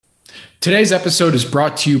Today's episode is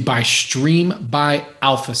brought to you by Stream by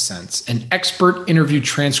AlphaSense, an expert interview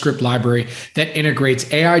transcript library that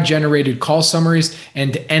integrates AI-generated call summaries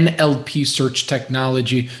and NLP search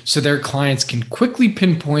technology so their clients can quickly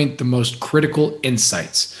pinpoint the most critical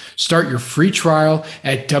insights. Start your free trial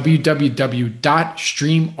at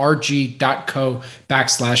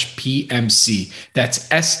www.streamrg.co/PMC. That's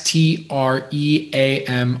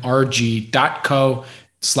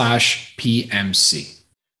streamrg.co/PMC.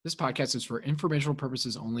 This podcast is for informational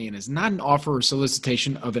purposes only and is not an offer or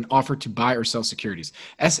solicitation of an offer to buy or sell securities.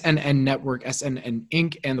 SNN Network, SNN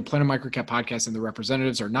Inc., and the Planet Microcap Podcast and the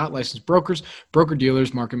representatives are not licensed brokers,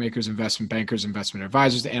 broker-dealers, market makers, investment bankers, investment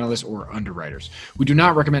advisors, analysts, or underwriters. We do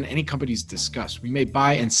not recommend any companies discussed. We may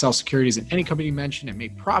buy and sell securities in any company mentioned and may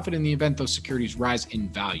profit in the event those securities rise in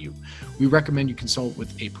value. We recommend you consult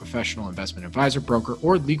with a professional investment advisor, broker,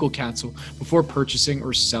 or legal counsel before purchasing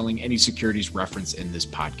or selling any securities referenced in this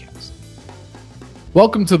podcast.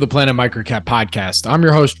 Welcome to the Planet Microcap Podcast. I'm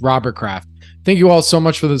your host, Robert Kraft. Thank you all so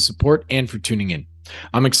much for the support and for tuning in.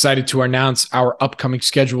 I'm excited to announce our upcoming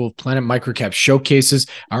schedule of Planet Microcap showcases,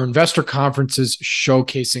 our investor conferences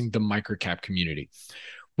showcasing the microcap community.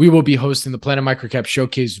 We will be hosting the Planet Microcap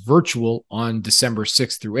Showcase virtual on December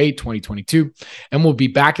 6th through 8th, 2022, and we'll be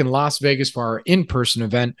back in Las Vegas for our in-person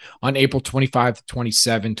event on April 25 to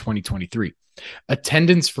 27, 2023.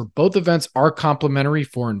 Attendance for both events are complimentary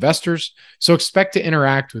for investors, so expect to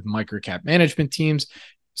interact with microcap management teams,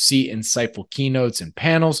 see insightful keynotes and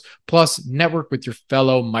panels, plus network with your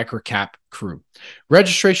fellow microcap crew.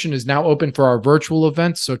 Registration is now open for our virtual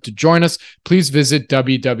events, so to join us, please visit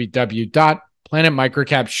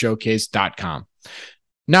www.planetmicrocapshowcase.com.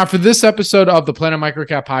 Now, for this episode of the Planet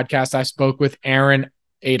Microcap Podcast, I spoke with Aaron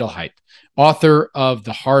Adelheit, author of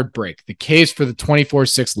The Hard Break, The Case for the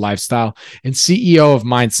 24/6 Lifestyle, and CEO of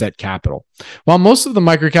Mindset Capital. While most of the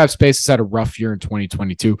microcap space has had a rough year in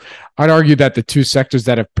 2022, I'd argue that the two sectors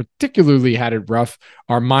that have particularly had it rough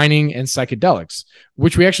are mining and psychedelics,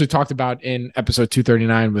 which we actually talked about in episode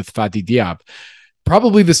 239 with Fadi Diab.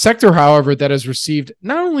 Probably the sector, however, that has received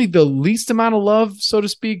not only the least amount of love, so to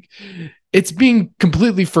speak, it's being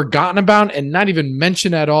completely forgotten about and not even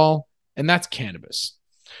mentioned at all, and that's cannabis.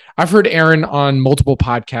 I've heard Aaron on multiple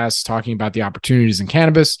podcasts talking about the opportunities in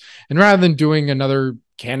cannabis, and rather than doing another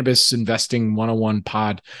cannabis investing 101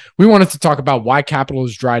 pod, we wanted to talk about why capital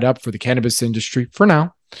is dried up for the cannabis industry for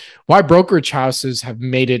now, why brokerage houses have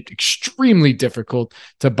made it extremely difficult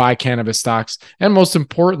to buy cannabis stocks, and most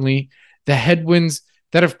importantly, the headwinds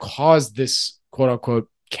that have caused this quote-unquote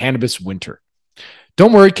cannabis winter.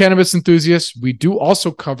 Don't worry, cannabis enthusiasts, we do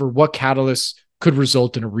also cover what catalysts could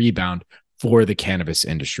result in a rebound for the cannabis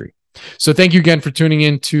industry. So thank you again for tuning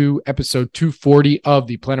in to episode 240 of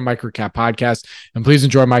the Planet Microcap Podcast, and please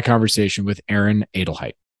enjoy my conversation with Aaron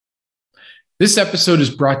Adelheit. This episode is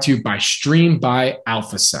brought to you by Stream by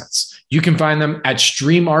AlphaSense. You can find them at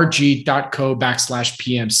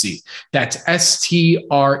streamrg.co/PMC. That's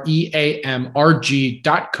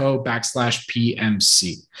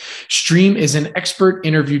streamrg.co/PMC. Stream is an expert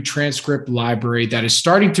interview transcript library that is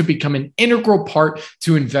starting to become an integral part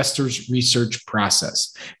to investors' research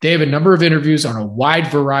process. They have a number of interviews on a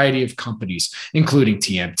wide variety of companies, including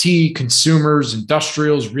TMT, consumers,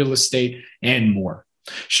 industrials, real estate, and more.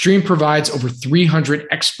 Stream provides over 300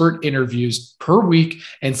 expert interviews per week,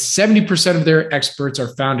 and 70% of their experts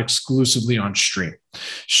are found exclusively on Stream.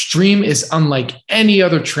 Stream is unlike any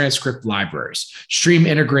other transcript libraries. Stream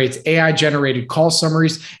integrates AI-generated call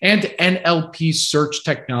summaries and NLP search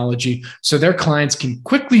technology so their clients can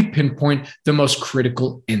quickly pinpoint the most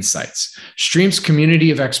critical insights. Stream's community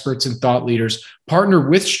of experts and thought leaders partner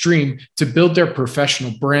with Stream to build their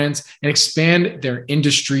professional brands and expand their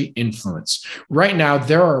industry influence. Right now,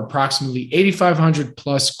 there are approximately 8,500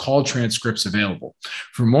 plus call transcripts available.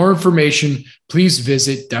 For more information, please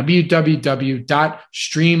visit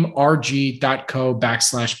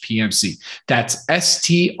www.streamrg.co/PMC. That's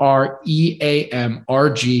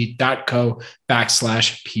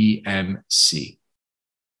streamrg.co/PMC.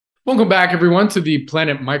 Welcome back, everyone, to the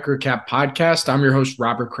Planet Microcap Podcast. I'm your host,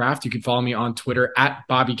 Robert Kraft. You can follow me on Twitter at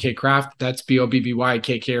Bobby K. Kraft. That's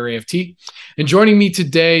BOBBYKKRAFT. And joining me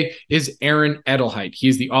today is Aaron Adelheit. He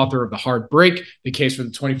is the author of The Hard Break, The Case for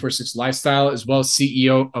the 24/6 Lifestyle, as well as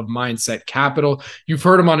CEO of Mindset Capital. You've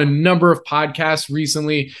heard him on a number of podcasts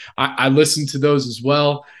recently. I listened to those as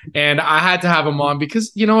well. And I had to have him on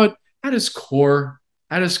because, you know what, at his core,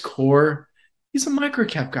 he's a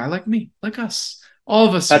microcap guy like me, like us. All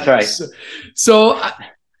of us. That's right. So,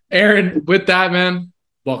 Aaron, with that, man,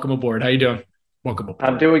 welcome aboard. How you doing? Welcome aboard.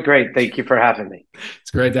 I'm doing great. Thank you for having me. It's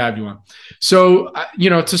great to have you on. So,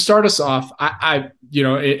 to start us off, I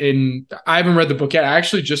haven't read the book yet. I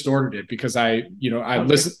actually just ordered it because I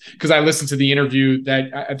listened to the interview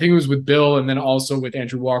that I think it was with Bill and then also with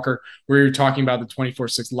Andrew Walker, where you're talking about the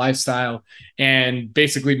 24/6 lifestyle and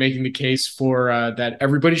basically making the case for that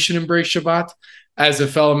everybody should embrace Shabbat as a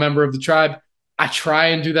fellow member of the tribe. I try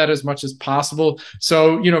and do that as much as possible.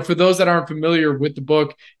 So, for those that aren't familiar with the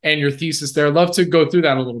book and your thesis there, I'd love to go through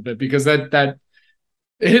that a little bit because that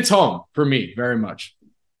it hits home for me very much.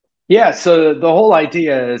 Yeah. So the whole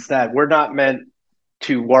idea is that we're not meant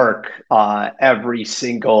to work every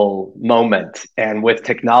single moment. And with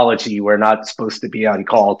technology, we're not supposed to be on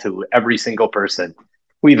call to every single person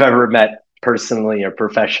we've ever met personally or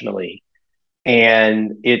professionally.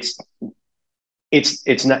 And it's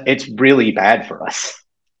really bad for us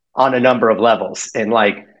on a number of levels. And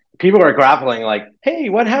like people are grappling like, hey,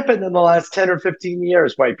 what happened in the last 10 or 15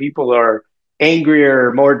 years? Why people are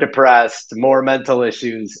angrier, more depressed, more mental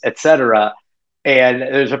issues, etc. And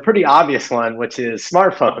there's a pretty obvious one, which is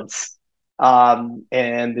smartphones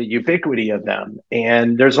and the ubiquity of them.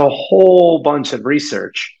 And there's a whole bunch of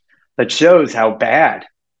research that shows how bad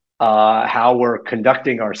how we're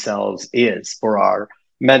conducting ourselves is for our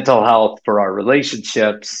mental health, for our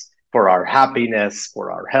relationships, for our happiness,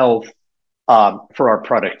 for our health, for our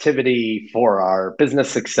productivity, for our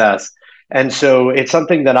business success. And so it's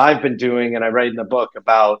something that I've been doing, and I write in the book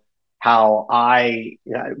about how I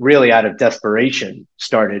really, out of desperation,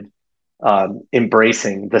 started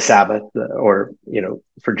embracing the Sabbath, or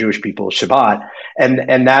for Jewish people, Shabbat,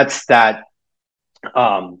 and that's that.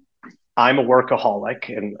 I'm a workaholic,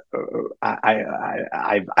 and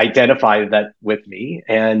I've identified that with me,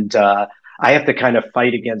 and I have to kind of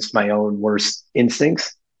fight against my own worst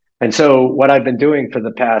instincts. And so what I've been doing for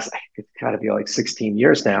the past, it's got to be like 16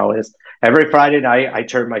 years now, is every Friday night I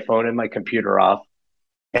turn my phone and my computer off,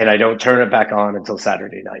 and I don't turn it back on until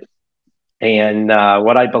Saturday night. And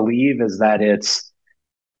what I believe is that it's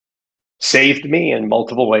saved me in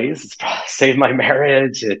multiple ways. It's saved my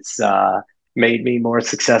marriage. It's made me more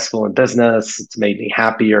successful in business. It's made me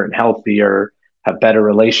happier and healthier, have better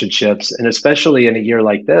relationships. And especially in a year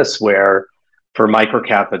like this, where for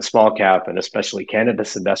microcap and small cap, and especially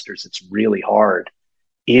cannabis investors, it's really hard.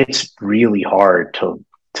 It's really hard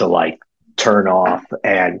to like turn off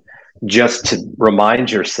and just to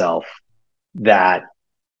remind yourself that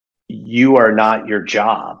you are not your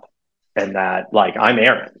job, and that like I'm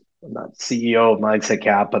Aaron. I'm not CEO of Mindset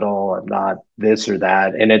Capital. I'm not this or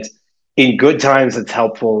that. And it's in good times, it's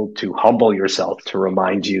helpful to humble yourself to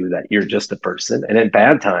remind you that you're just a person. And in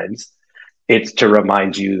bad times, it's to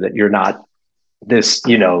remind you that you're not this,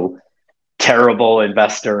 terrible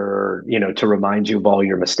investor, to remind you of all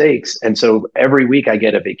your mistakes. And so every week I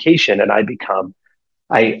get a vacation and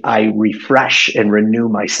I refresh and renew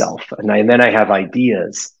myself. And then I have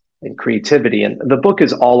ideas and creativity. And the book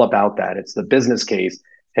is all about that. It's the business case,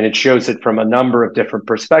 and it shows it from a number of different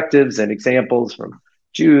perspectives and examples, from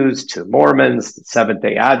Jews to Mormons, to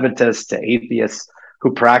Seventh-day Adventists, to atheists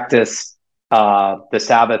who practice the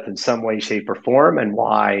Sabbath in some way, shape, or form, and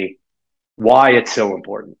why it's so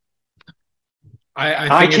important.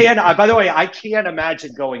 I can't. By the way, I can't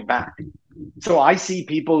imagine going back. So I see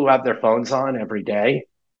people who have their phones on every day,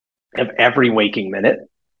 of every waking minute,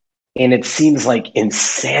 and it seems like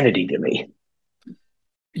insanity to me.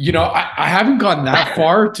 I haven't gone that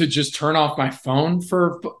far to just turn off my phone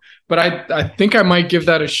but I think I might give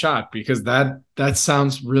that a shot, because that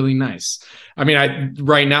sounds really nice. I mean,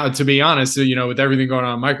 right now, to be honest, with everything going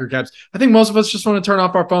on in microcaps, I think most of us just want to turn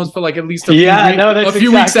off our phones for like at least a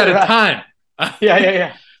few weeks at a time.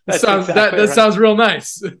 Yeah. That sounds real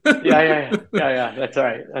nice. Yeah. That's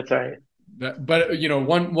right. But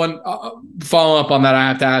one follow up on that, I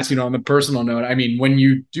have to ask, on the personal note. I mean, when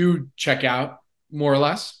you do check out, more or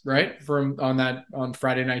less, right, on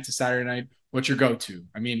Friday night to Saturday night, what's your go-to?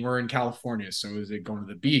 I mean, we're in California, so is it going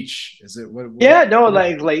to the beach? Is it what? Yeah, no,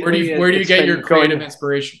 like lately. Where do you get your creative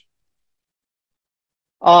inspiration?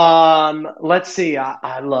 Let's see.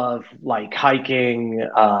 I love like hiking,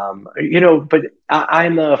 but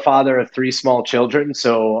I'm the father of 3 small children.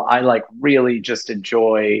 So I like really just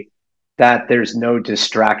enjoy that there's no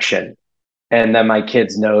distraction, and that my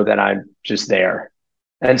kids know that I'm just there.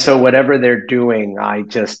 And so whatever they're doing,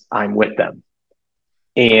 I'm with them.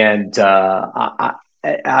 And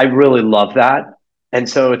I really love that. And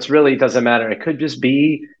so it's really doesn't matter. It could just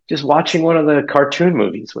be just watching one of the cartoon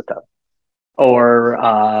movies with them, or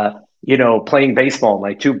playing baseball.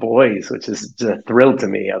 My 2 boys, which is a thrill to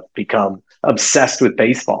me. I've become obsessed with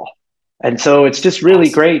baseball. And so it's just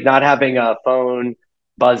really great not having a phone,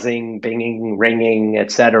 buzzing, binging, ringing,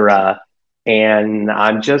 etc. And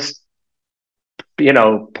I'm just,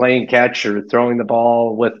 playing catch or throwing the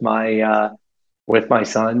ball with my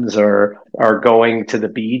sons, or going to the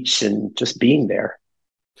beach and just being there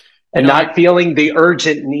You and know, not feeling the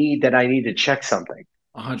urgent need that I need to check something.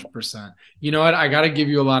 100%. You know what? I got to give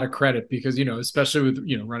you a lot of credit because, especially with,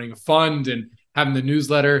 running a fund and having the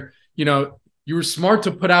newsletter, you were smart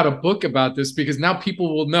to put out a book about this because now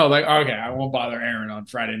people will know, like, okay, I won't bother Aaron on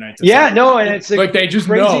Friday night. Yeah, no, and it's like they just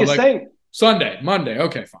know, craziest like thing. Sunday, Monday,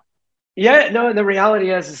 okay, fine. Yeah, no, and the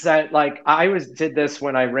reality is that like did this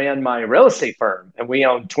when I ran my real estate firm, and we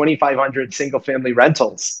owned 2,500 single family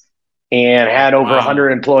rentals and had over Wow.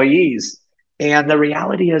 100 employees. And the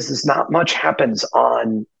reality is not much happens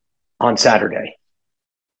on Saturday.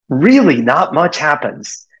 Really, not much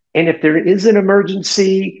happens. And if there is an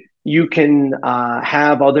emergency, you can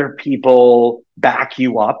have other people back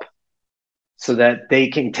you up so that they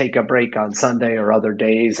can take a break on Sunday or other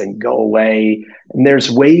days and go away. And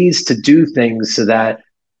there's ways to do things so that,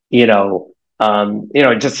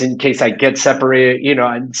 just in case I get separated,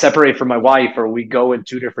 I'm separated from my wife or we go in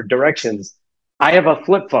two different directions, I have a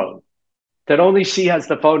flip phone that only she has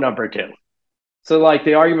the phone number to. So like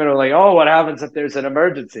the argument of like, oh, what happens if there's an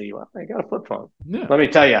emergency? Well, I got a flip phone. Yeah. Let me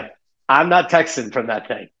tell you, I'm not texting from that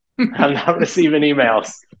thing. I'm not receiving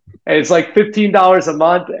emails. And it's like $15 a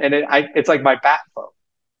month, and it's like my bat phone.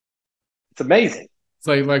 It's amazing. It's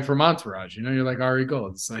like from Entourage, you're like Ari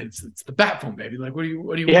Gold. It's like it's the bat phone, baby. Like, what do you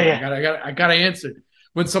want? I gotta answer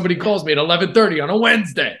when somebody calls me at 11:30 on a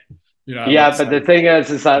Wednesday. Yeah, but the thing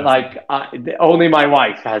is that like only my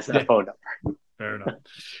wife has that phone number. Fair enough.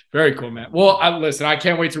 Very cool, man. Well, listen, I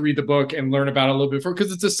can't wait to read the book and learn about it a little bit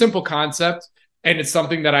because it's a simple concept. And it's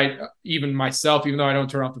something that even myself, even though I don't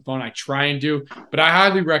turn off the phone, I try and do. But I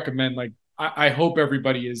highly recommend, like, I hope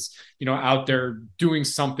everybody is, out there doing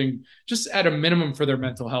something just at a minimum for their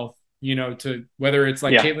mental health, to whether it's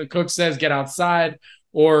like Caitlin Cook says, get outside,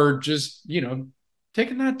 or just,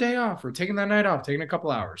 taking that day off or taking that night off, taking a couple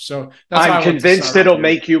hours. So I'm convinced it'll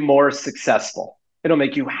make you more successful. It'll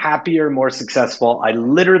make you happier, more successful. I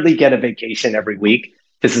literally get a vacation every week.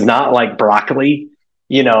 This is not like broccoli,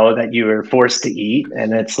 that you are forced to eat.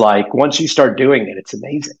 And it's like, once you start doing it, it's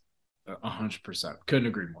amazing. 100%. Couldn't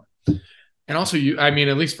agree more. And also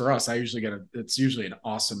at least for us, it's usually an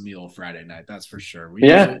awesome meal Friday night. That's for sure.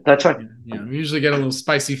 That's right. We usually get a little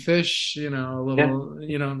spicy fish, we get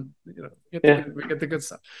the good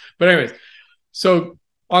stuff. But anyways, so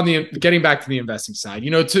on getting back to the investing side,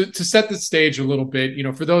 to set the stage a little bit,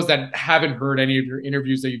 for those that haven't heard any of your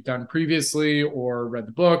interviews that you've done previously or read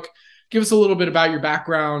the book, give us a little bit about your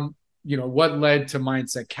background, what led to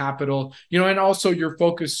Mindset Capital, and also your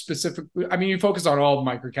focus specifically. I mean, you focus on all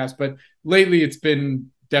microcaps, but lately it's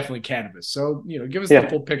been definitely cannabis. So, give us the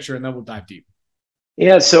full picture and then we'll dive deep.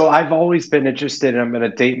 Yeah. So I've always been interested, and I'm going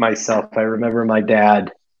to date myself. I remember my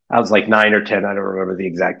dad, I was like 9 or 10, I don't remember the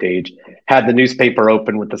exact age, had the newspaper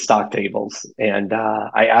open with the stock tables. And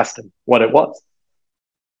I asked him what it was.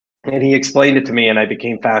 And he explained it to me, and I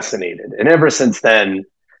became fascinated. And ever since then,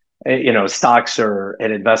 stocks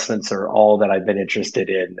and investments are all that I've been interested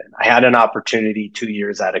in. And I had an opportunity 2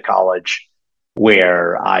 years out of college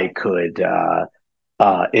where I could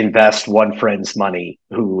invest one friend's money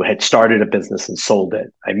who had started a business and sold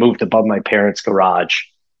it. I moved above my parents' garage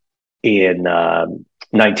in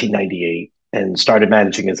 1998 and started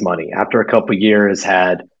managing his money. After a couple of years,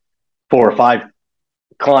 had 4 or 5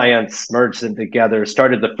 clients, merged them together,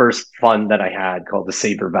 started the first fund that I had called the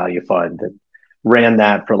Saber Value Fund, and ran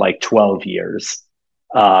that for like 12 years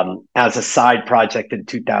as a side project in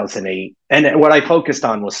 2008. And what I focused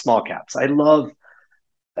on was small caps.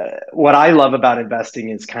 What I love about investing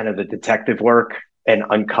is kind of the detective work and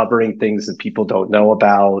uncovering things that people don't know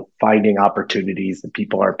about, finding opportunities that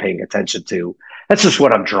people aren't paying attention to. That's just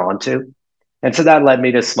what I'm drawn to. And so that led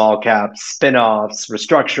me to small caps, spin-offs,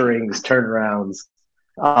 restructurings, turnarounds,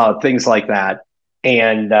 things like that.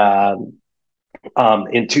 And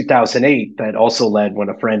in 2008, that also led when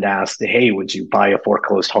a friend asked, hey, would you buy a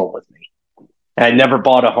foreclosed home with me? And I never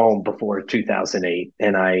bought a home before 2008.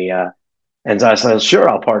 And so I said, sure,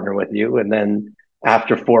 I'll partner with you. And then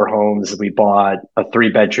after 4 homes, we bought a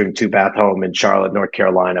 3-bedroom, 2-bath home in Charlotte, North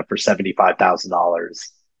Carolina for $75,000,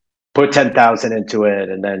 put $10,000 into it,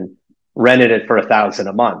 and then rented it for $1,000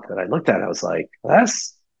 a month. And I looked at it, I was like,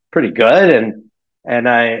 that's pretty good. And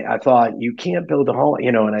I thought, you can't build a home,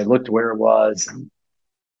 and I looked where it was and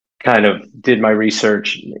kind of did my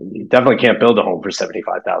research. You definitely can't build a home for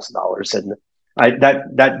 $75,000. And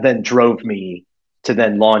that then drove me to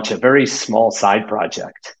then launch a very small side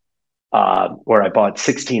project where I bought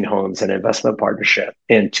 16 homes in an investment partnership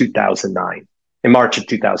in 2009, in March of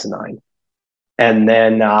 2009. And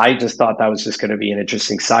then I just thought that was just going to be an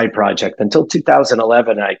interesting side project until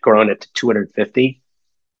 2011. I'd grown it to 250.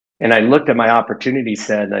 And I looked at my opportunity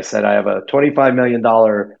set and I said, I have a $25 million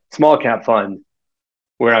small cap fund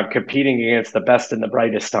where I'm competing against the best and the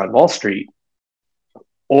brightest on Wall Street,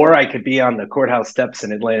 or I could be on the courthouse steps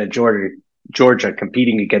in Atlanta, Georgia,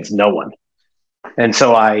 competing against no one. And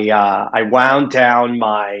so I wound down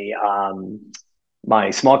my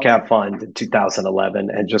small cap fund in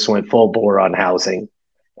 2011 and just went full bore on housing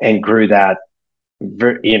and grew that,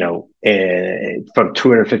 from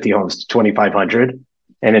 250 homes to 2,500.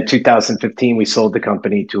 And in 2015, we sold the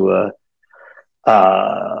company to a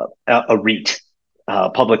REIT,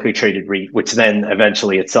 publicly traded REIT, which then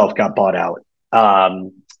eventually itself got bought out.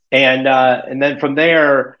 And then from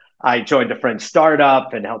there, I joined a friend's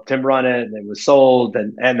startup and helped him run it, and it was sold.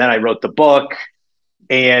 And then I wrote the book.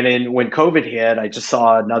 And when COVID hit, I just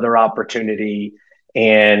saw another opportunity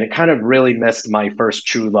and it kind of really missed my first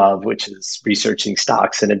true love, which is researching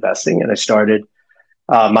stocks and investing. And I started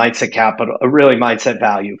Mindset Capital, a really mindset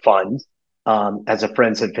value fund, as a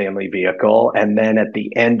friends and family vehicle. And then at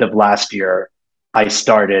the end of last year, I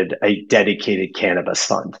started a dedicated cannabis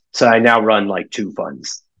fund. So I now run like two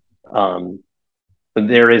funds.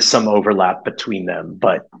 There is some overlap between them,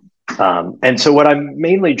 but and so what I'm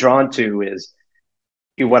mainly drawn to is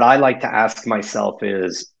what I like to ask myself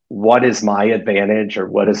is, what is my advantage or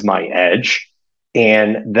what is my edge?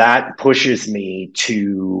 And that pushes me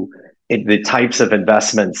to the types of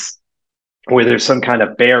investments where there's some kind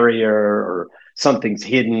of barrier or something's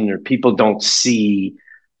hidden or people don't see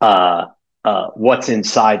what's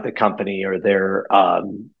inside the company, or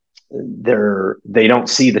they don't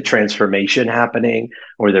see the transformation happening,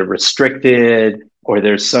 or they're restricted, or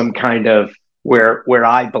there's some kind of where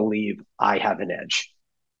I believe I have an edge.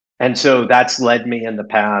 And so that's led me in the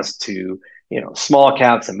past to, small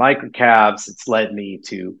caps and micro caps. It's led me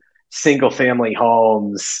to single family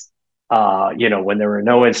homes, when there were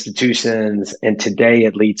no institutions. And today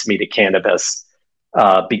it leads me to cannabis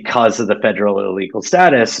because of the federal illegal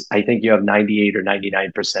status. I think you have 98 or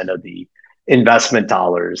 99% of the investment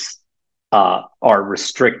dollars are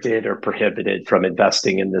restricted or prohibited from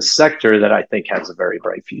investing in this sector that I think has a very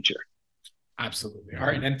bright future. Absolutely. All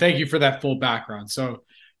right. And thank you for that full background. So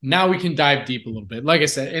now we can dive deep a little bit. Like I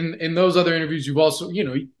said, in those other interviews, you've also,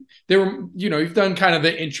 you've done kind of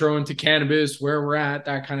the intro into cannabis, where we're at,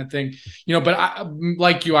 that kind of thing, but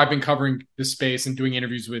I've been covering the space and doing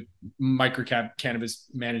interviews with microcap cannabis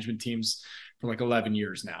management teams for like 11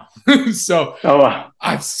 years now. So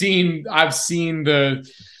I've seen the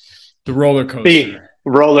roller coaster. The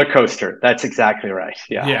roller coaster. That's exactly right.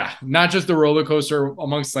 Yeah. Yeah. Not just the roller coaster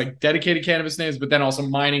amongst like dedicated cannabis names, but then also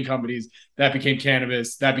mining companies that became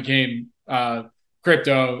cannabis, that became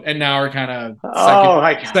crypto, and now are kind of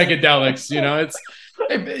psychedelics.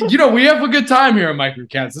 We have a good time here at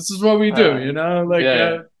Microcats. This is what we do,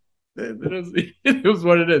 it was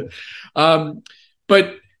what it is.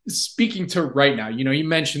 But speaking to right now, you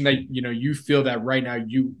mentioned that, you feel that right now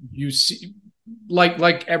you see, like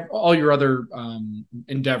all your other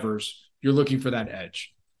endeavors, you're looking for that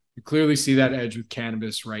edge. You clearly see that edge with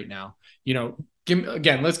cannabis right now.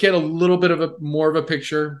 Let's get a little bit of more of a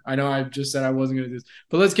picture. I know I just said I wasn't going to do this,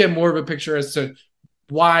 but let's get more of a picture as to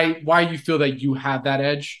why you feel that you have that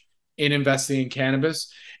edge in investing in cannabis.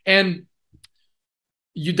 And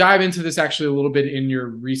you dive into this actually a little bit in your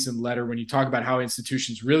recent letter when you talk about how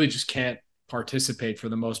institutions really just can't participate for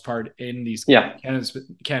the most part in these cannabis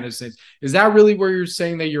things. Is that really where you're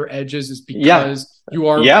saying that your edge is because you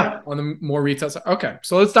are on the more retail side? Okay,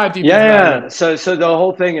 so let's dive deep. So the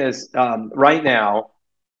whole thing is right now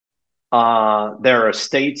there are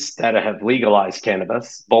states that have legalized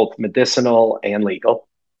cannabis, both medicinal and legal,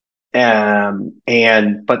 but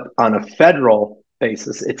on a federal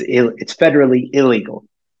basis, it's federally illegal.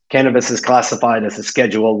 Cannabis is classified as a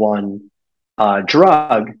Schedule I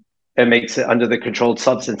drug. It makes it under the Controlled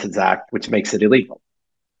Substances Act, which makes it illegal.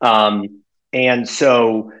 And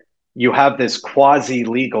so you have this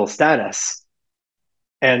quasi-legal status.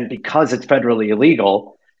 And because it's federally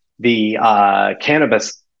illegal, the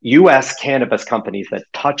U.S. cannabis companies that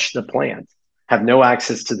touch the plant have no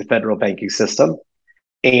access to the federal banking system.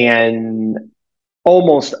 And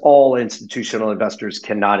almost all institutional investors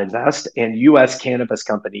cannot invest. And U.S. cannabis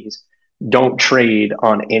companies don't trade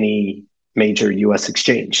on any major U.S.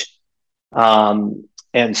 exchange.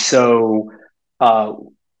 And so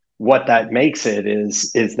what that makes it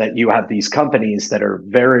is that you have these companies that are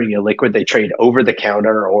very illiquid. They trade over the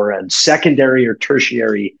counter or on secondary or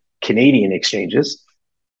tertiary Canadian exchanges.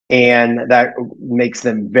 And that makes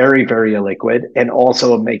them very, very illiquid, and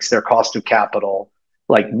also makes their cost of capital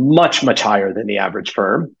like much, much higher than the average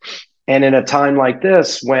firm. And in a time like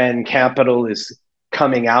this, when capital is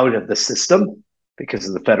coming out of the system because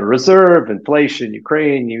of the Federal Reserve, inflation,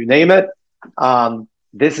 Ukraine, you name it,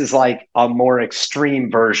 this is like a more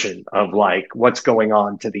extreme version of like what's going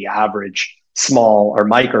on to the average small or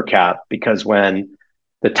micro cap. Because when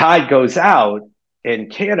the tide goes out in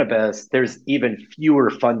cannabis, there's even fewer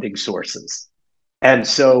funding sources. And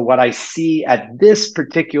so what I see at this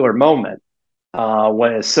particular moment,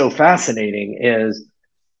 what is so fascinating is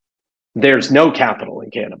there's no capital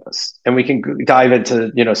in cannabis, and we can dive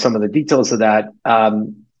into some of the details of that.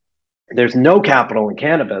 There's no capital in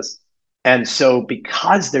cannabis, and so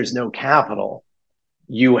because there's no capital,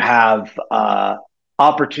 you have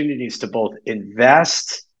opportunities to both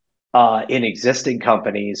invest in existing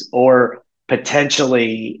companies or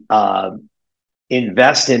potentially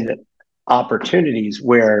invest in opportunities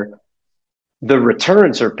where the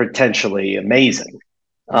returns are potentially amazing.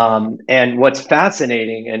 And what's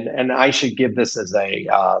fascinating, and I should give this as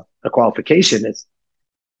a qualification, is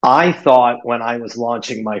I thought when I was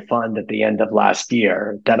launching my fund at the end of last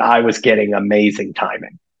year that I was getting amazing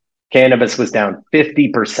timing. Cannabis was down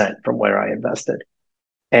 50% from where I invested,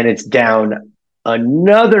 and it's down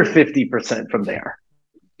another 50% from there.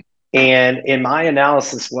 And in my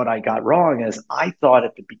analysis, what I got wrong is I thought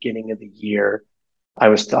at the beginning of the year, I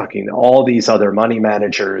was talking to all these other money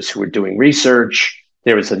managers who were doing research.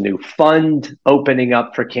 There was a new fund opening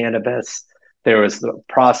up for cannabis. There was the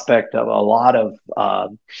prospect of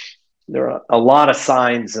there are a lot of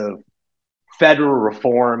signs of federal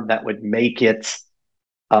reform that would make it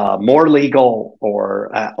more legal or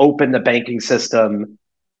open the banking system.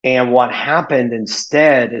 And what happened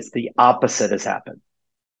instead is the opposite has happened.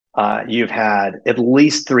 You've had at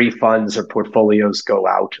least 3 funds or portfolios go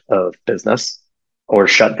out of business or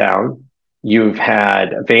shut down. You've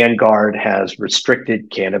had Vanguard has restricted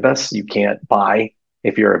cannabis. You can't buy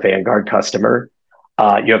if you're a Vanguard customer.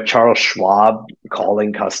 You have Charles Schwab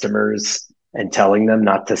calling customers and telling them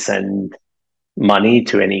not to send money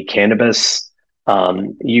to any cannabis.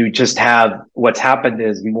 You just have what's happened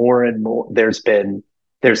is more and more. There's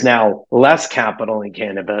now less capital in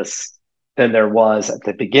cannabis than there was at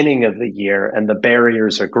the beginning of the year, and the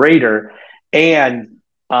barriers are greater. And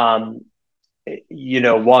while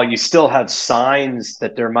you still have signs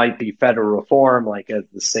that there might be federal reform, like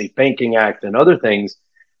the Safe Banking Act and other things,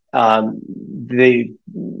 our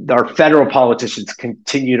federal politicians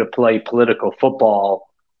continue to play political football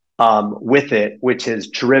with it, which has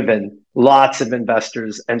driven lots of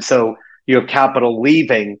investors. And so you have capital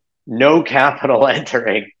leaving, no capital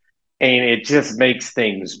entering, and it just makes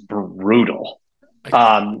things brutal.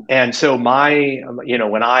 And so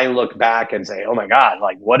when I look back and say, oh my God,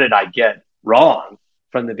 like what did I get wrong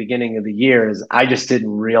from the beginning of the year, is I just didn't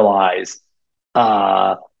realize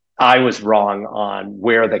I was wrong on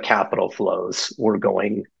where the capital flows were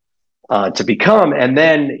going to become. And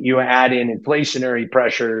then you add in inflationary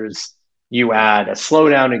pressures, you add a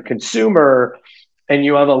slowdown in consumer, and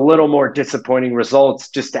you have a little more disappointing results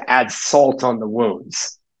just to add salt on the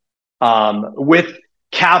wounds, with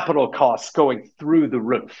capital costs going through the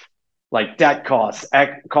roof, like debt costs,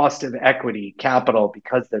 cost of equity, capital,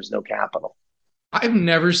 because there's no capital. I've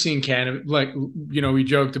never seen cannabis. We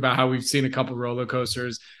joked about how we've seen a couple roller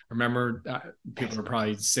coasters. I remember people are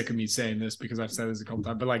probably sick of me saying this because I've said this a couple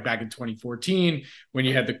times, but like back in 2014, when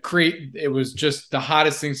you had the crate, it was just the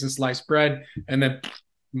hottest thing since sliced bread, and then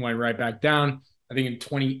went right back down. I think in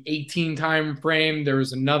 2018 time frame, there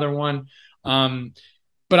was another one.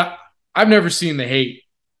 But I've never seen the hate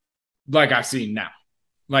like I've seen now.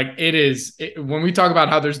 Like when we talk about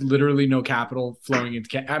how there's literally no capital flowing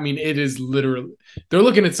into, it is literally, they're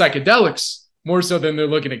looking at psychedelics more so than they're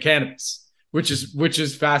looking at cannabis, which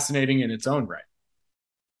is fascinating in its own right.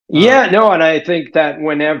 Yeah, no, and I think that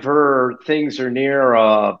whenever things are near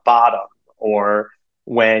a bottom, or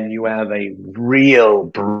when you have a real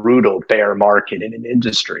brutal bear market in an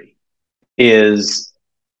industry, is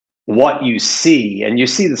what you see, and you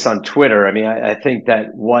see this on Twitter. I think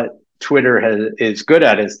that what Twitter is good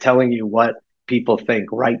at is telling you what people think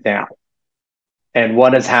right now and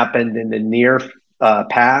what has happened in the near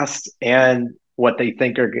past and what they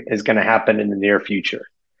think is going to happen in the near future,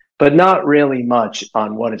 but not really much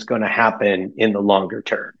on what is going to happen in the longer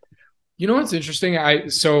term. You know what's interesting?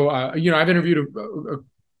 I've interviewed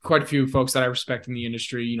quite a few folks that I respect in the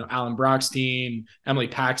industry, Alan Brochstein, Emily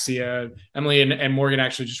Paxia. Emily and Morgan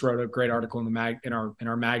actually just wrote a great article in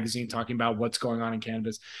our magazine talking about what's going on in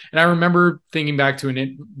cannabis. And I remember thinking back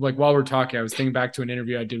to while we're talking, I was thinking back to an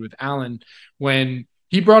interview I did with Alan when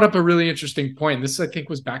He brought up a really interesting point. This, I think,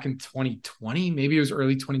 was back in 2020, maybe it was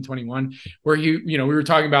early 2021, where we were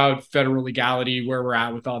talking about federal legality, where we're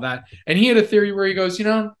at with all that. And he had a theory where he goes,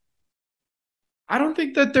 I don't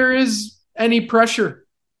think that there is any pressure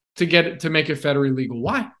to get it to make it federally legal.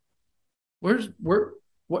 Why?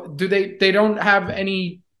 What do they don't have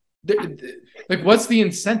any, like, what's the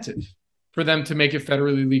incentive for them to make it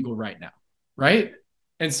federally legal right now? Right.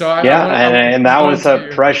 And so and that was a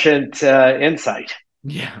prescient insight.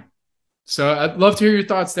 Yeah. So I'd love to hear your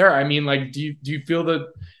thoughts there. I mean, like, do you feel that,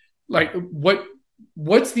 like,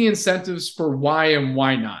 what's the incentives for why and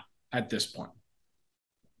why not at this point?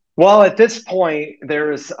 Well, at this point,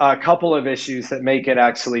 there's a couple of issues that make it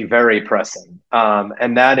actually very pressing.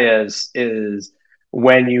 And that is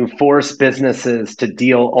when you force businesses to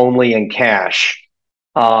deal only in cash,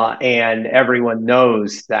 and everyone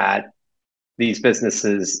knows that these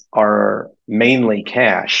businesses are mainly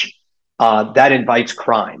cash, that invites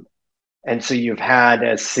crime. And so you've had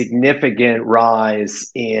a significant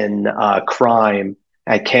rise in crime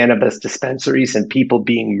at cannabis dispensaries and people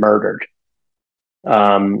being murdered,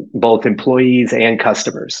 both employees and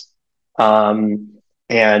customers. And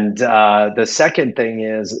the second thing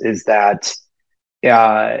is that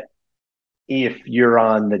if you're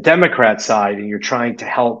on the Democrat side and you're trying to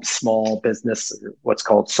help small business, what's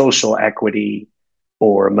called social equity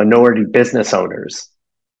or minority business owners,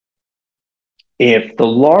 if the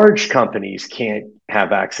large companies can't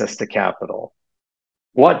have access to capital,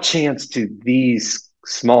 what chance do these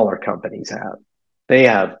smaller companies have? They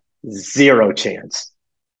have zero chance.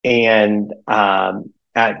 And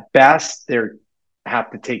at best, they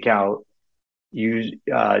have to take out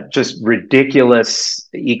just ridiculous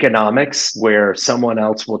economics where someone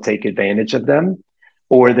else will take advantage of them,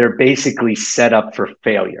 or they're basically set up for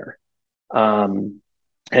failure. And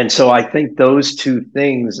so I think those two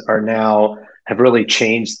things have really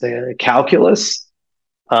changed the calculus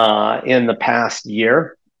in the past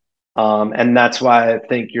year. And that's why I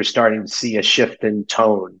think you're starting to see a shift in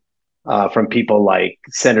tone from people like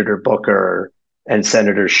Senator Booker and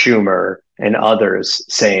Senator Schumer and others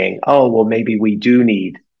saying, oh, well, maybe we do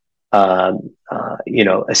need, a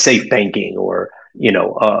safe banking or,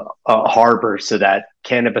 a harbor so that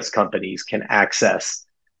cannabis companies can access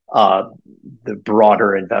the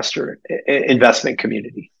broader investment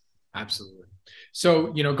community. Absolutely.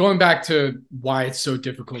 So, going back to why it's so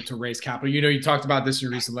difficult to raise capital, you talked about this in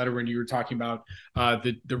your recent letter when you were talking about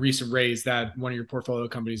the recent raise that one of your portfolio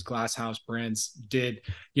companies, Glass House Brands, did.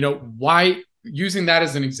 Why, using that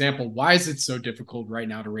as an example, why is it so difficult right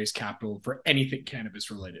now to raise capital for anything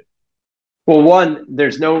cannabis related? Well, one,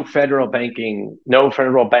 there's no federal bank,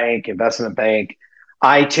 investment bank.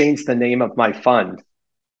 I changed the name of my fund.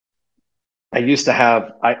 I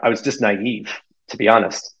was just naive, to be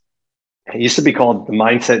honest. It used to be called the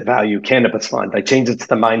Mindset Value Cannabis Fund. I changed it to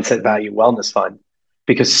the Mindset Value Wellness Fund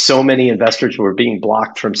because so many investors were being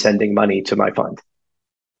blocked from sending money to my fund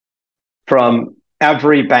from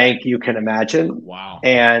every bank you can imagine. Wow.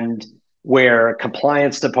 And where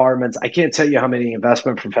compliance departments, I can't tell you how many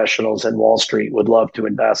investment professionals in Wall Street would love to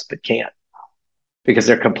invest but can't because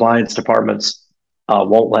their compliance departments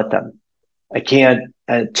won't let them. I can't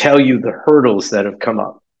tell you the hurdles that have come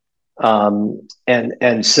up.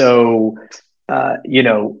 And so,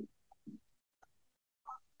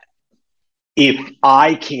 if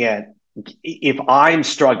I'm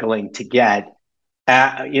struggling to get,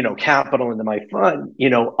 capital into my fund,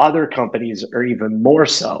 other companies are even more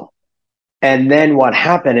so. And then what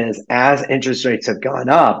happened is, as interest rates have gone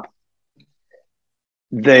up,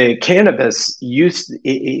 the cannabis use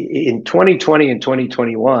in 2020 and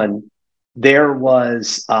 2021, there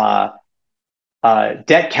was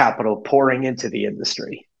debt capital pouring into the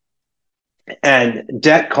industry, and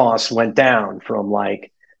debt costs went down from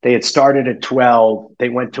they had started at 12, they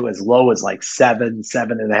went to as low as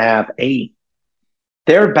 7.5, 8.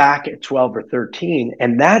 They're back at 12 or 13,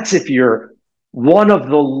 and that's if you're one of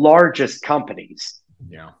the largest companies.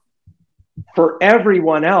 Yeah. For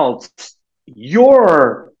everyone else,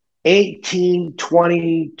 you're 18,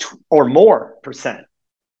 20 or more percent.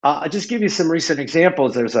 I'll just give you some recent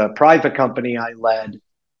examples. There's a private company I led,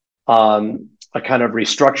 a kind of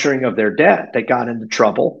restructuring of their debt. They got into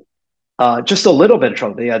trouble, just a little bit of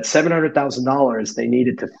trouble. They had $700,000 they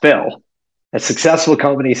needed to fill. A successful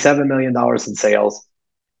company, $7 million in sales.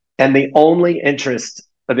 And the only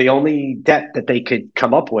debt that they could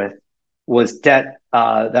come up with was debt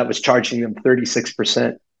that was charging them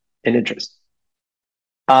 36% in interest.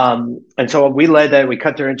 And so we led that. We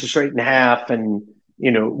cut their interest rate in half, and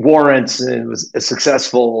warrants, and it was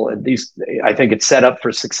successful. And I think it's set up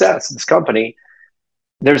for success. This company.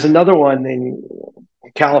 There's another one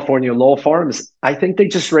California Lowell Farms, I think they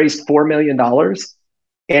just raised $4 million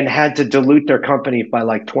and had to dilute their company by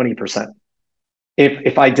like 20%,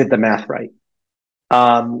 if I did the math right.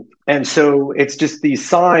 And so it's just these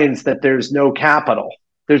signs that there's no capital.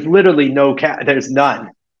 There's literally there's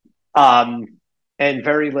none. And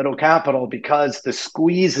very little capital because the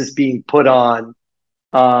squeeze is being put on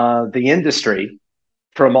the industry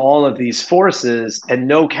from all of these forces, and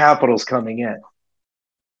no capital's coming in.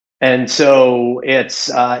 And so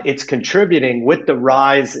it's contributing with the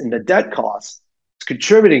rise in the debt costs. It's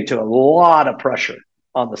contributing to a lot of pressure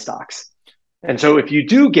on the stocks. And so if you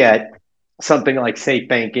do get something like safe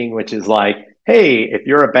banking, which is like, hey, if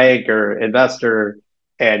you're a bank or investor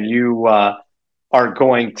and you are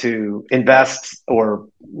going to invest or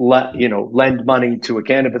lend money to a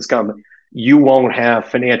cannabis company, you won't have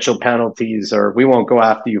financial penalties, or we won't go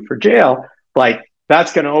after you for jail. Like,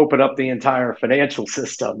 that's going to open up the entire financial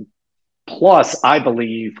system. Plus, I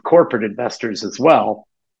believe corporate investors as well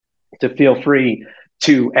to feel free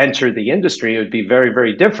to enter the industry. It would be very,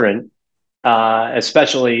 very different,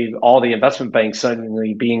 especially all the investment banks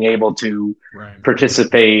suddenly being able to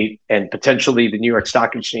participate, and potentially the New York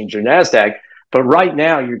Stock Exchange or NASDAQ. But right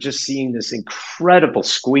now, you're just seeing this incredible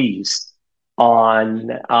squeeze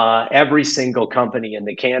on every single company in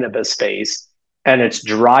the cannabis space, and it's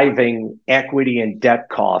driving equity and debt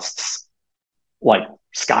costs like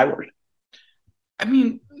skyward. I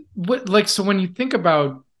mean, so when you think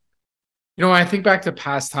about, I think back to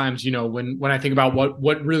past times, when I think about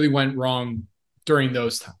what really went wrong during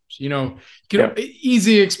those times,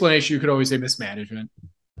 easy explanation, you could always say mismanagement.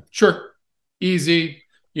 Sure. Easy,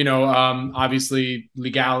 obviously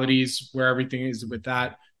legalities, where everything is with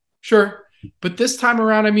that. Sure. But this time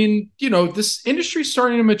around, I mean, this industry is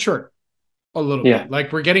starting to mature a little bit.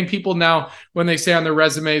 Like, we're getting people now, when they say on their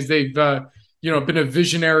resumes they've been a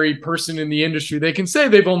visionary person in the industry, they can say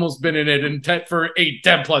they've almost been in it for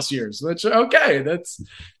 10 plus years. Which, okay, that's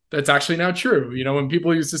actually now true. When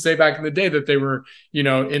people used to say back in the day that they were,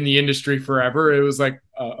 in the industry forever, it was like,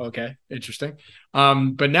 okay, interesting.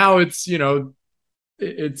 But now it's, okay,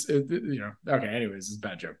 anyways, it's a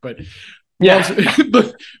bad joke. But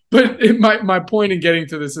my point in getting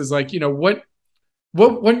to this is like, what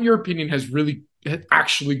in your opinion has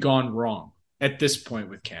actually gone wrong at this point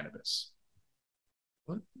with cannabis?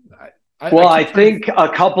 I think a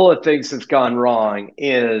couple of things have gone wrong.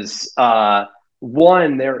 Is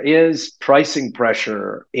one, there is pricing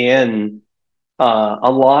pressure in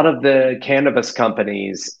a lot of the cannabis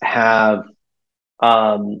companies have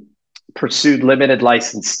pursued limited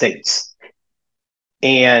license states.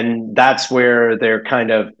 And that's where they're kind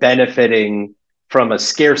of benefiting from a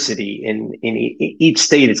scarcity in each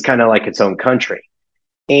state. Is kind of like its own country.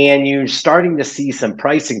 And you're starting to see some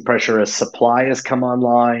pricing pressure as supply has come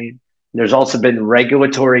online. There's also been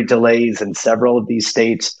regulatory delays in several of these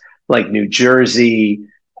states, like New Jersey,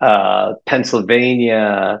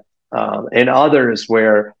 Pennsylvania, and others,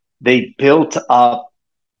 where they built up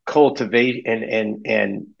cultivate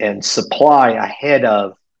and supply ahead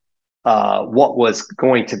of what was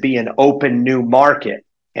going to be an open new market.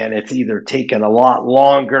 And it's either taken a lot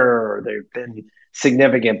longer, or there've been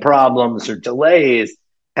significant problems or delays.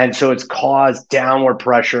 And so it's caused downward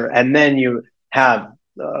pressure. And then you have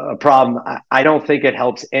a problem. I don't think it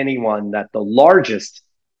helps anyone that the largest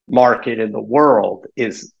market in the world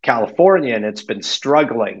is California, and it's been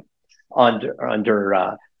struggling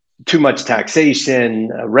under too much taxation,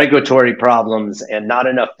 regulatory problems, and not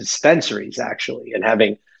enough dispensaries, actually, and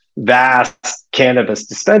having vast cannabis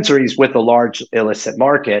dispensaries with a large illicit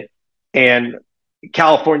market. And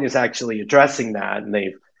California is actually addressing that, and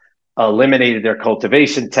they've eliminated their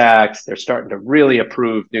cultivation tax. They're starting to really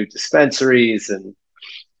approve new dispensaries, and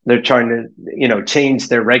they're trying to, change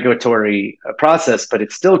their regulatory process, but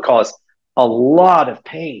it still caused a lot of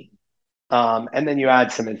pain. And then you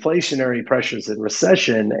add some inflationary pressures and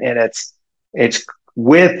recession, and it's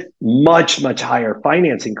with much, much higher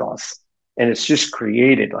financing costs. And it's just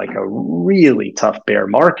created like a really tough bear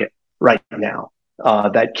market right now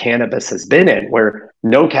that cannabis has been in, where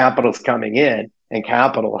no capital's coming in and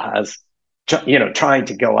capital has, trying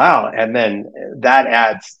to go out. And then that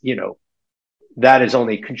adds, that has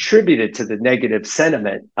only contributed to the negative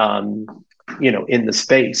sentiment, in the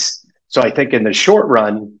space. So I think in the short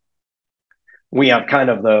run, we have kind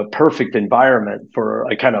of the perfect environment for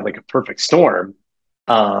a kind of like a perfect storm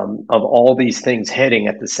of all these things hitting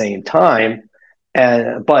at the same time.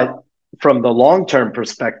 But from the long-term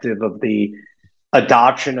perspective of the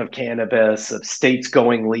adoption of cannabis, of states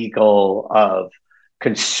going legal, of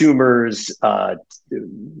consumers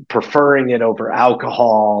preferring it over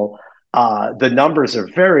alcohol, the numbers are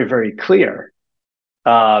very, very clear.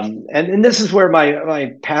 And this is where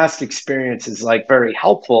my past experience is like very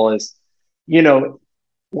helpful is, you know,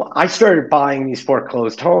 I started buying these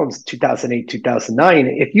foreclosed homes 2008, 2009.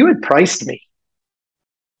 If you had priced me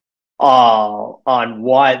on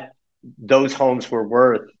what those homes were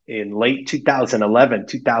worth in late 2011,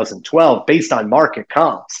 2012, based on market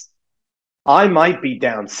comps, I might be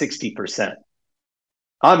down 60%.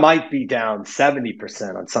 I might be down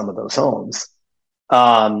 70% on some of those homes.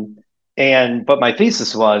 Um, but my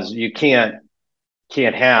thesis was you can't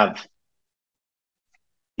have,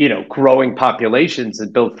 growing populations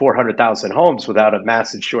and build 400,000 homes without a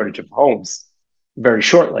massive shortage of homes very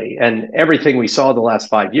shortly. And everything we saw the last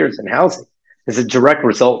 5 years in housing is a direct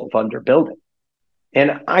result of underbuilding.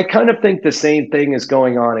 And I kind of think the same thing is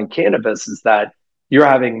going on in cannabis, is that you're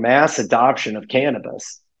having mass adoption of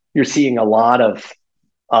cannabis. You're seeing a lot of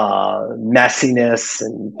messiness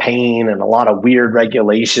and pain and a lot of weird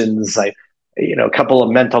regulations. A couple of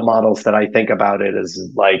mental models that I think about it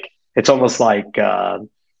is like, it's almost like,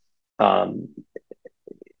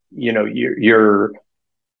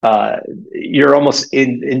 you're almost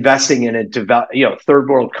investing in a third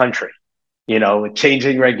world country, with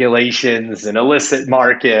changing regulations and illicit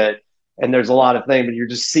market. And there's a lot of things, but you're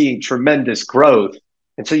just seeing tremendous growth.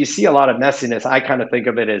 And so you see a lot of messiness. I kind of think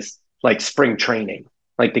of it as like spring training.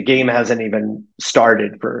 Like the game hasn't even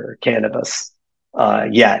started for cannabis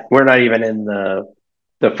yet. We're not even in the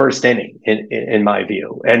first inning in my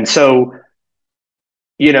view. And so,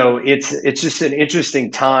 it's just an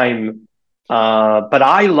interesting time. But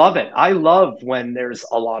I love it. I love when there's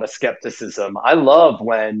a lot of skepticism. I love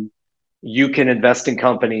when you can invest in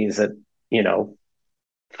companies at,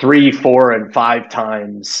 3, 4, and 5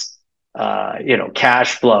 times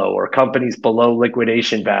cash flow, or companies below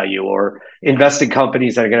liquidation value, or invest in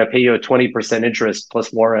companies that are going to pay you a 20% interest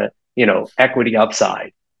plus more, equity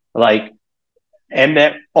upside. And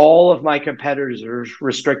that all of my competitors are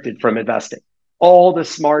restricted from investing. All the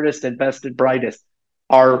smartest and best and brightest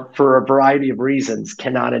are, for a variety of reasons,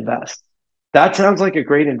 cannot invest. That sounds like a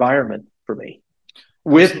great environment for me,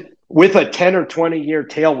 with a 10 or 20-year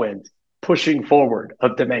tailwind pushing forward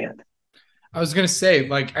of demand. I was going to say,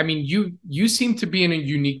 you seem to be in a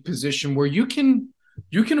unique position where you can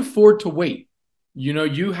afford to wait.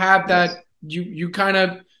 You have that, you kind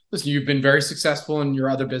of, listen, you've been very successful in your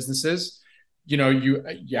other businesses. Now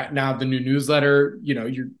have the new newsletter,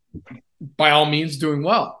 you're by all means doing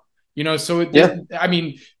well. So do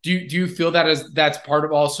you feel that that's part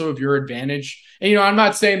of also of your advantage? And I'm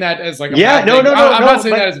not saying that as like I'm not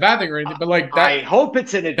saying that as a bad thing or anything, but like that, I hope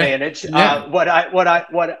it's an advantage. Yeah. What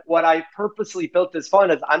I purposely built this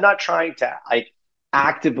fund is, I'm not trying to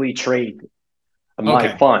actively trade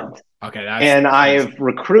my fund. Okay. And I have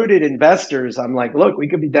recruited investors. I'm like, look, we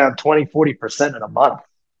could be down 20, 40% in a month.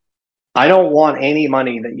 I don't want any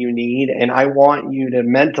money that you need. And I want you to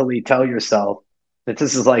mentally tell yourself that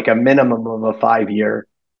this is like a minimum of a 5-year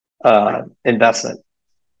investment.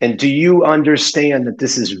 And do you understand that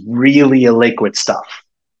this is really illiquid stuff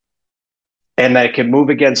and that it can move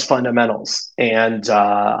against fundamentals? And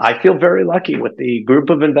I feel very lucky with the group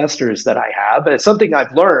of investors that I have. It's something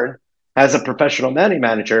I've learned as a professional money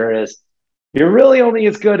manager is you're really only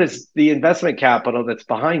as good as the investment capital that's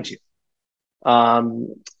behind you. My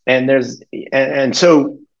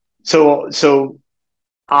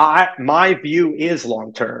view is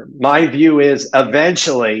long term. My view is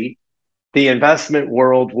eventually the investment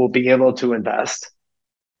world will be able to invest,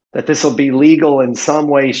 that this will be legal in some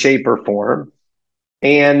way, shape, or form,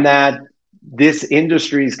 and that this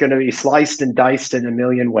industry is going to be sliced and diced in a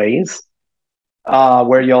million ways,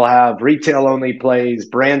 where you'll have retail-only plays,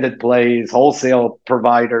 branded plays, wholesale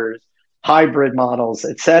providers, hybrid models,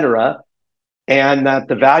 et cetera, and that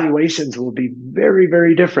the valuations will be very,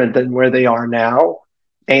 very different than where they are now.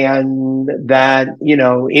 And that,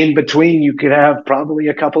 in between, you could have probably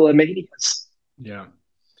a couple of manias. Yeah.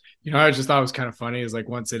 I just thought it was kind of funny is like,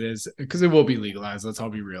 once it is, because it will be legalized, let's all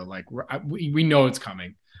be real. Like we know it's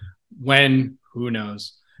coming. When, who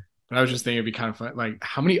knows? But I was just thinking it'd be kind of fun. Like,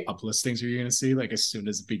 how many uplistings are you going to see? Like, as soon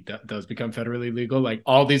as it does become federally legal, like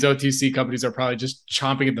all these OTC companies are probably just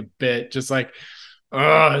chomping at the bit, just like, get me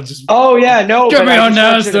on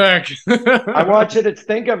NASDAQ. I want you to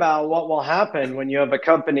think about what will happen when you have a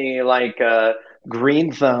company like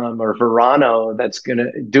Green Thumb or Verano that's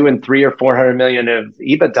doing 300 or 400 million of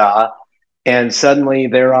EBITDA, and suddenly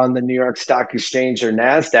they're on the New York Stock Exchange or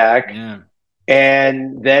NASDAQ. Yeah.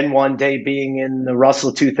 And then one day being in the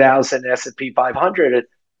Russell 2000, S&P 500.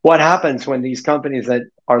 What happens when these companies that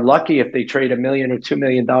are lucky if they trade $1 million or $2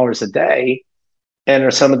 million a day and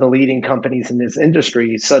are some of the leading companies in this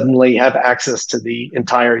industry suddenly have access to the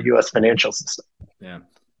entire U.S. financial system? Yeah.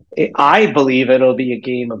 I believe it'll be a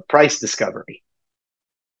game of price discovery.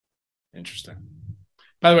 Interesting.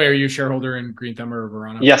 By the way, are you a shareholder in Green Thumb or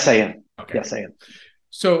Verano? Yes, I am. Okay. Yes, I am.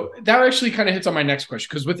 So that actually kind of hits on my next question,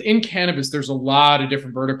 because within cannabis, there's a lot of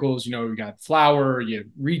different verticals. You know, you got flower, you have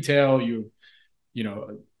retail, you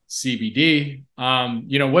know, CBD.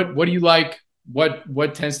 You know, what do you like?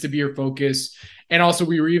 What tends to be your focus? And also,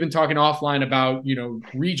 we were even talking offline about, you know,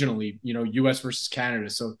 regionally, you know, US versus Canada.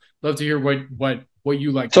 So love to hear what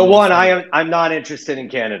you like. So one, I'm not interested in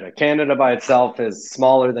Canada. Canada by itself is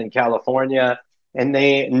smaller than California, and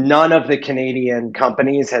none of the Canadian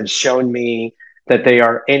companies have shown me that they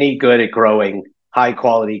are any good at growing high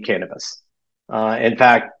quality cannabis. In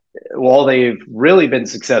fact, all they've really been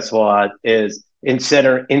successful at is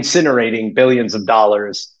incinerating billions of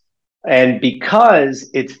dollars. And because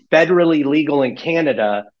it's federally legal in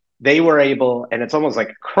Canada, they were able, and it's almost like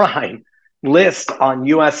a crime, list on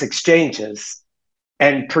US exchanges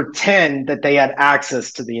and pretend that they had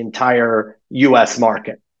access to the entire US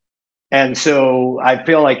market. And so I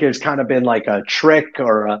feel like there's kind of been like a trick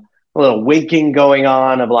or a little winking going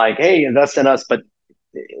on of like, hey, invest in us. But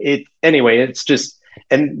anyway, it's just,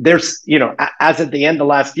 and there's, you know, as at the end of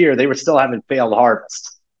last year, they were still having failed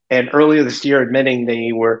harvests. And earlier this year, admitting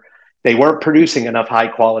they weren't producing enough high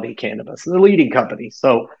quality cannabis. The leading company.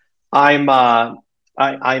 So I'm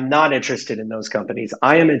not interested in those companies.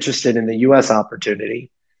 I am interested in the U.S.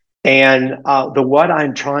 opportunity. And what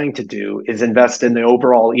I'm trying to do is invest in the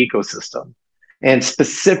overall ecosystem and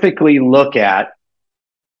specifically look at,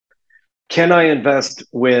 can I invest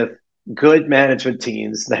with good management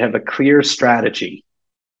teams that have a clear strategy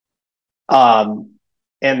and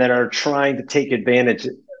that are trying to take advantage,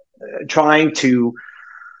 trying to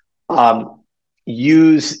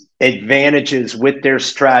use advantages with their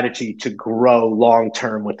strategy to grow long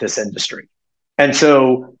term with this industry. And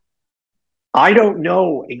so I don't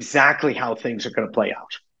know exactly how things are going to play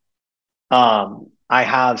out. I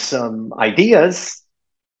have some ideas,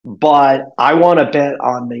 but I want to bet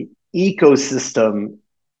on the ecosystem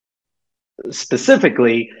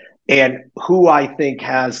specifically and who I think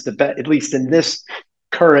has the best, at least in this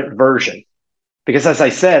current version. Because as I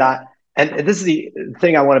said, and this is the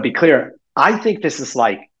thing I want to be clear, I think this is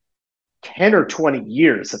like 10 or 20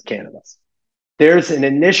 years of cannabis. There's an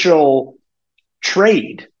initial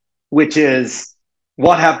trade, which is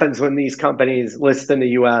what happens when these companies list in the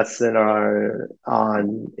US and are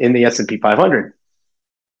in the S&P 500.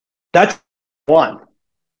 That's one.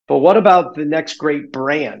 But what about the next great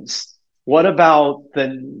brands? What about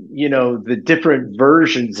the different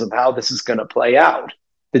versions of how this is going to play out?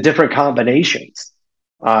 The different combinations,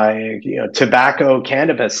 tobacco,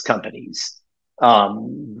 cannabis companies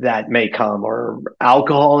that may come, or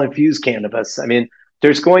alcohol infused cannabis. I mean,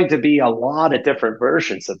 there's going to be a lot of different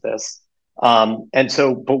versions of this. And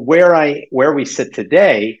so, but where we sit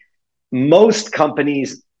today, most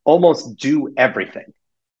companies almost do everything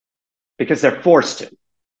because they're forced to.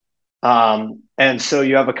 And so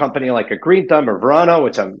you have a company like a Green Thumb or Verano,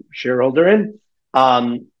 which I'm a shareholder in.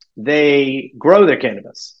 They grow their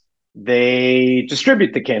cannabis. They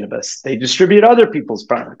distribute the cannabis. They distribute other people's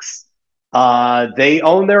products. They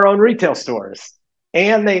own their own retail stores,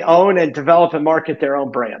 and they own and develop and market their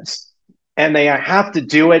own brands. And they have to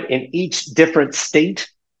do it in each different state.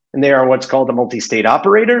 And they are what's called a multi-state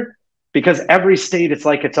operator, because every state is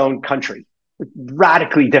like its own country with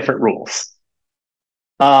radically different rules.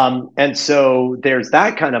 And so there's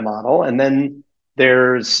that kind of model. And then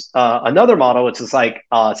there's another model, which is like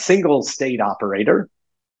a single state operator.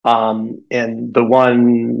 And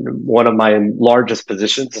one of my largest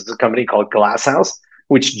positions is a company called Glass House,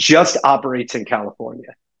 which just operates in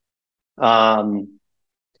California. And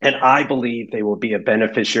I believe they will be a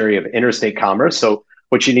beneficiary of interstate commerce. So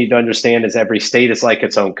what you need to understand is every state is like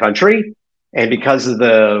its own country. And because of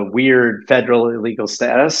the weird federal illegal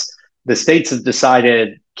status, the states have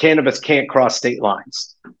decided cannabis can't cross state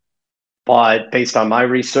lines. But based on my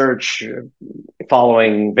research,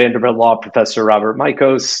 following Vanderbilt Law professor Robert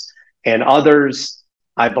Michos and others,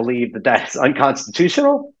 I believe that that's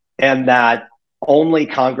unconstitutional and that only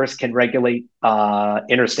Congress can regulate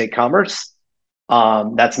interstate commerce.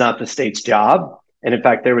 That's not the state's job. And in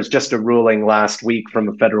fact, there was just a ruling last week from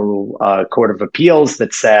a federal court of appeals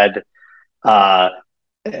that said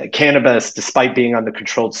cannabis, despite being on the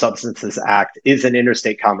Controlled Substances Act, is an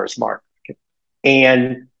interstate commerce market.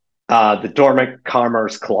 And the Dormant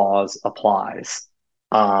Commerce Clause applies.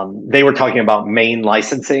 They were talking about Maine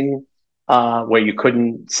licensing, where you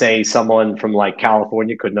couldn't say someone from like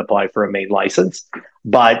California couldn't apply for a Maine license.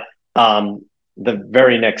 But the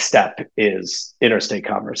very next step is interstate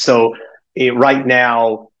commerce. So right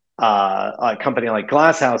now, a company like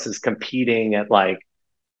Glass House is competing at like,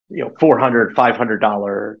 $400,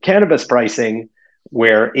 $500 cannabis pricing,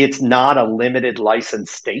 where it's not a limited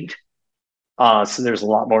license state. So there's a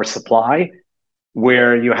lot more supply,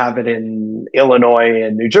 where you have it in Illinois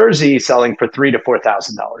and New Jersey selling for $3,000 to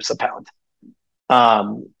 $4,000 a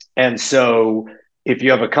pound. And so if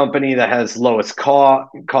you have a company that has lowest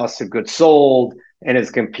cost of goods sold and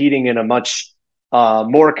is competing in a much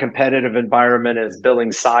more competitive environment, as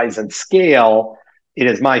building size and scale, it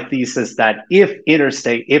is my thesis that if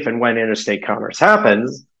and when interstate commerce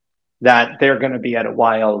happens, that they're going to be at a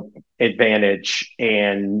wild advantage,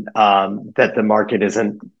 and that the market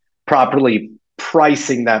isn't properly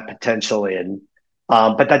pricing that potential in.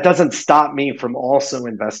 But that doesn't stop me from also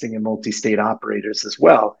investing in multi-state operators as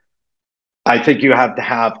well. I think you have to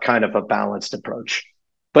have kind of a balanced approach.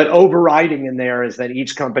 But overriding in there is that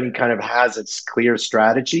each company kind of has its clear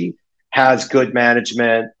strategy, has good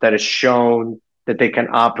management that has shown that they can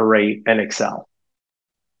operate and excel.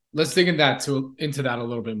 Let's dig into that a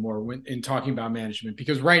little bit more in talking about management,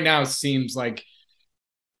 because right now it seems like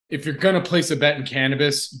if you're going to place a bet in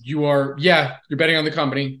cannabis, you're betting on the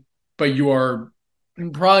company, but you are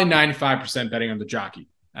probably 95% betting on the jockey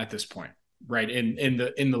at this point, right? In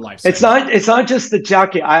the life cycle. It's not just the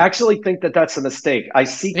jockey. I actually think that that's a mistake. I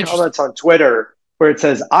see comments on Twitter where it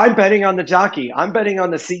says, "I'm betting on the jockey. I'm betting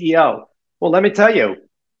on the CEO." Well, let me tell you,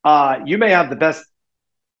 you may have the best,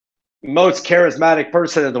 most charismatic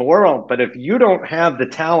person in the world, but if you don't have the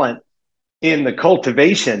talent in the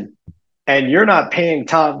cultivation and you're not paying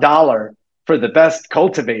top dollar for the best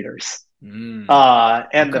cultivators and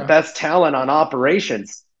the best talent on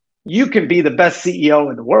operations, you can be the best CEO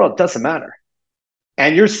in the world. It doesn't matter.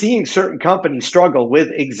 And you're seeing certain companies struggle with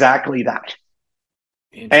exactly that.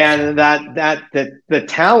 And that the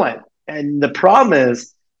talent, and the problem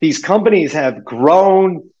is these companies have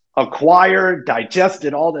grown, acquired,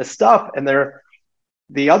 digested all this stuff. And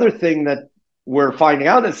the other thing that we're finding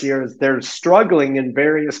out this year is they're struggling in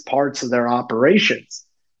various parts of their operations,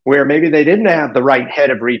 where maybe they didn't have the right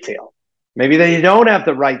head of retail. Maybe they don't have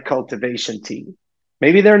the right cultivation team.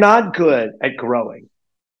 Maybe they're not good at growing.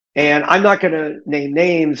 And I'm not going to name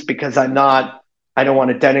names because I don't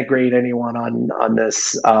want to denigrate anyone on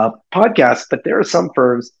this podcast, but there are some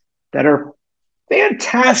firms that are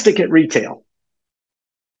fantastic at retail,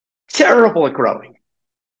 terrible at growing.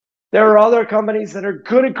 There are other companies that are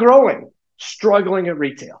good at growing, struggling at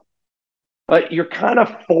retail. But you're kind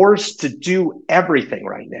of forced to do everything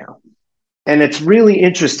right now. And it's really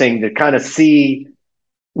interesting to kind of see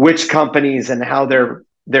which companies and how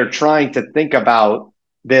they're trying to think about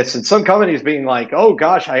this. And some companies being like, "Oh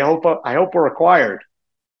gosh, I hope we're acquired."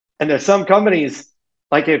 And there's some companies,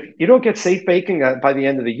 like, if you don't get safe banking by the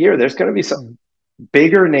end of the year, there's going to be some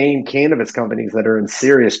bigger name cannabis companies that are in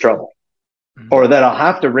serious trouble, or that'll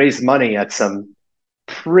have to raise money at some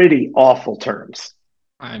pretty awful terms.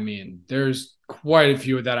 I mean, there's quite a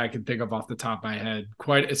few that I can think of off the top of my head,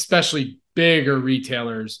 especially bigger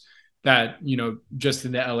retailers that, just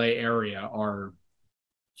in the LA area are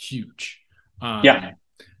huge.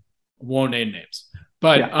 Won't name names,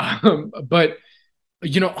 but on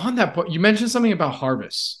that point, you mentioned something about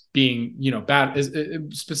harvests being, bad,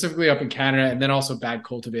 specifically up in Canada, and then also bad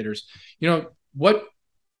cultivators.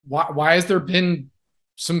 Why has there been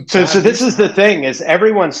some? So this is the thing: is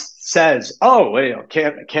everyone says, "Oh,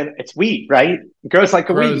 it's wheat, right? It grows like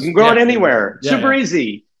a wheat. You can grow it anywhere. Super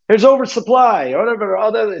easy. There's oversupply, or whatever.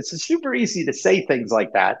 It's super easy to say things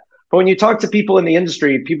like that. But when you talk to people in the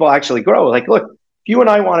industry, people actually grow. Like, look, if you and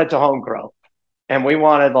I wanted to home grow, and we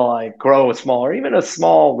wanted to grow a small,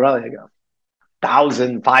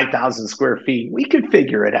 1,000, 5,000 square feet, we could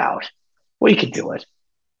figure it out. We could do it.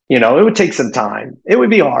 It would take some time. It would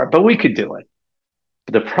be hard, but we could do it.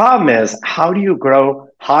 But the problem is, how do you grow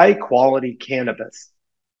high quality cannabis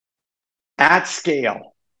at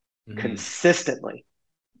scale consistently?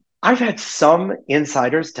 I've had some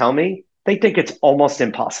insiders tell me they think it's almost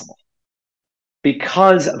impossible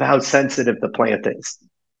because of how sensitive the plant is,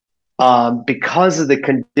 because of the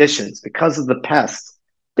conditions, because of the pests.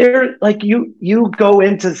 They're like, you go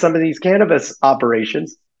into some of these cannabis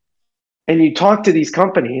operations and you talk to these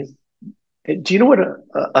companies. Do you know what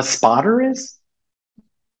a spotter is?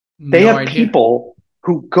 They have people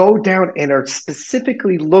who go down and are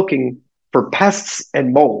specifically looking for pests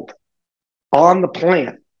and mold on the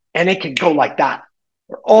plant, and it can go like that.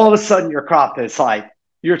 Or all of a sudden your crop is like,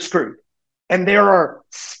 you're screwed. And there are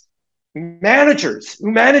managers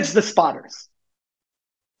who manage the spotters.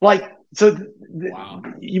 What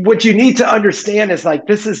you need to understand is,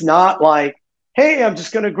 this is not like, hey, I'm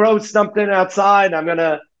just going to grow something outside. I'm going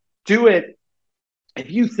to do it if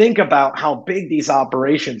you think about how big these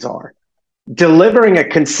operations are, delivering a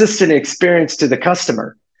consistent experience to the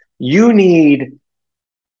customer, you need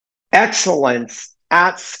excellence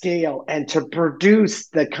at scale, and to produce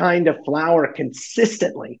the kind of flower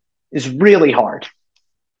consistently is really hard.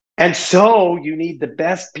 And so you need the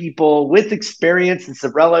best people with experience. It's a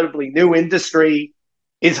relatively new industry.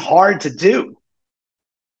 Is hard to do.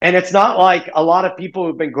 And it's not like a lot of people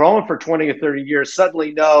who've been growing for 20 or 30 years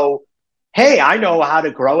suddenly know, hey, I know how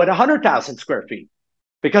to grow at 100,000 square feet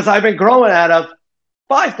because I've been growing out of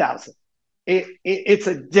 5,000. It's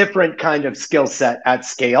a different kind of skill set at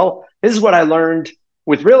scale. This is what I learned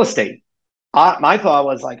with real estate. My thought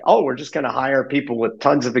was like, oh, we're just going to hire people with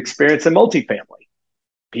tons of experience in multifamily.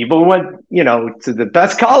 People who went, to the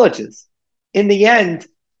best colleges. In the end,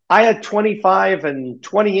 I had 25 and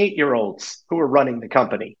 28-year-olds who were running the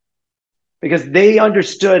company because they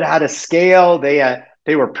understood how to scale. They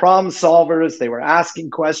were problem solvers. They were asking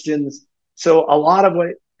questions. So one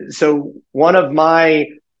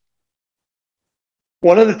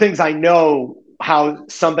of the things I know how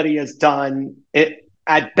somebody has done it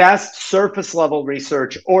at best surface level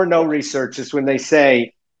research or no research is when they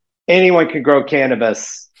say anyone can grow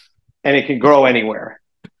cannabis and it can grow anywhere.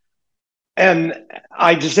 And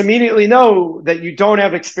I just immediately know that you don't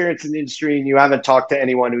have experience in the industry and you haven't talked to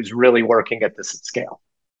anyone who's really working at this at scale.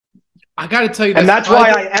 I got to tell you, and that's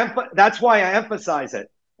why I emphasize it.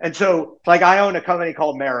 And so, like, I own a company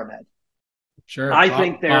called Maramed. Sure, I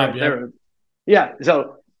think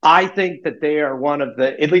So I think that they are one of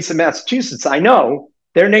the, at least in Massachusetts, I know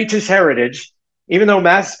their Nature's Heritage. Even though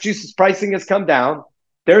Massachusetts pricing has come down,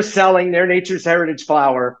 they're selling their Nature's Heritage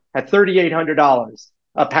flower at $3,800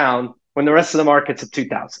 a pound when the rest of the market's at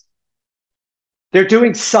 $2,000. They're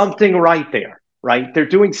doing something right there, right? They're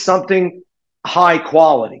doing something high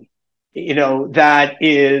quality, that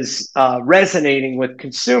is resonating with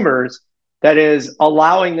consumers, that is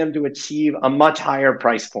allowing them to achieve a much higher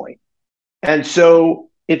price point. And so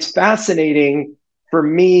it's fascinating for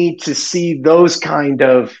me to see those kind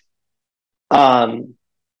of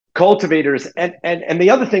cultivators. And the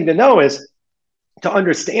other thing to know is, to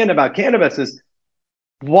understand about cannabis is,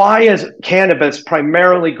 why is cannabis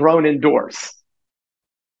primarily grown indoors?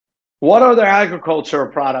 What other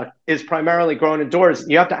agricultural product is primarily grown indoors?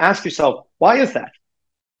 You have to ask yourself, why is that?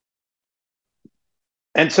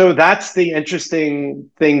 And so that's the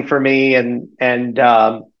interesting thing for me. And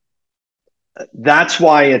that's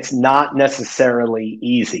why it's not necessarily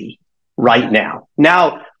easy right now.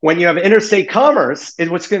 Now, when you have interstate commerce,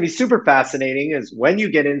 what's going to be super fascinating is when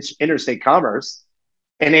you get in interstate commerce,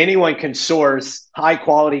 and anyone can source high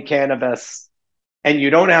quality cannabis, and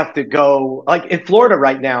you don't have to go, like in Florida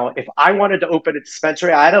right now, if I wanted to open a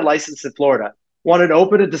dispensary, I had a license in Florida, wanted to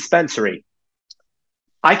open a dispensary,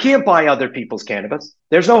 I can't buy other people's cannabis.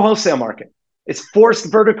 There's no wholesale market. It's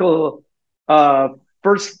forced verticalization.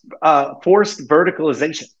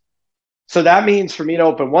 So that means for me to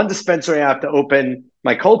open one dispensary, I have to open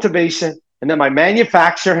my cultivation and then my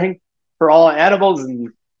manufacturing for all edibles and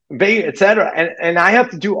et cetera. And I have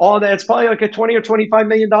to do all that. It's probably like a $20 or $25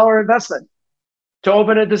 million investment to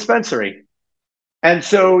open a dispensary. And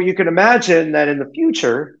so you can imagine that in the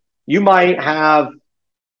future, you might have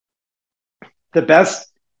the best,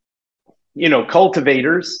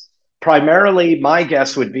 cultivators. Primarily, my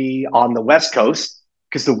guess would be on the West Coast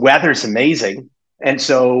because the weather's amazing. And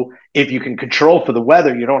so if you can control for the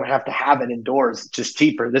weather, you don't have to have it indoors. It's just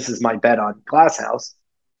cheaper. This is my bet on Glasshouse.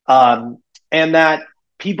 And that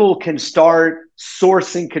people can start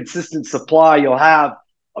sourcing consistent supply. You'll have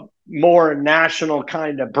more national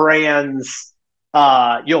kind of brands.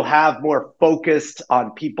 You'll have more focused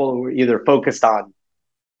on people who are either focused on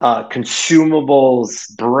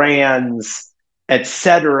consumables, brands, et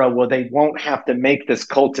cetera, where they won't have to make this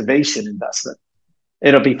cultivation investment.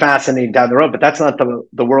 It'll be fascinating down the road, but that's not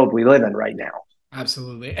the world we live in right now.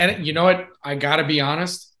 Absolutely. And you know what? I got to be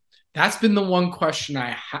honest. That's been the one question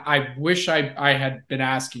I wish I had been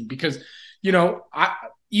asking because,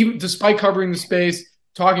 even despite covering the space,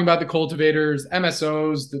 talking about the cultivators,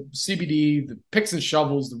 MSOs, the CBD, the picks and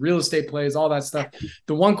shovels, the real estate plays, all that stuff.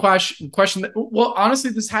 The one question that, well, honestly,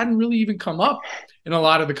 this hadn't really even come up in a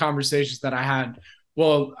lot of the conversations that I had.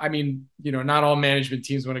 Well, I mean, not all management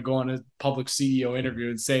teams want to go on a public CEO interview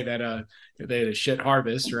and say that they had a shit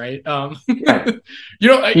harvest, right? No, you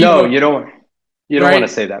don't. You don't want to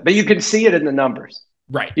say that, but you can see it in the numbers,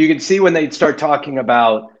 right? You can see when they start talking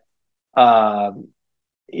about,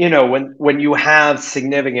 when you have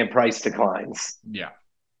significant price declines. Yeah.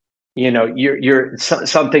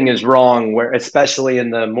 Something is wrong especially in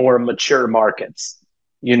the more mature markets,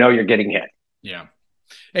 you're getting hit. Yeah.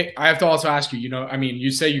 Hey, I have to also ask you, I mean,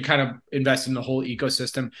 you say you kind of invest in the whole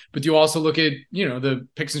ecosystem, but do you also look at, the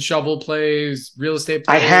picks and shovel plays, real estate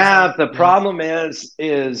I plays? have. The Yeah. problem is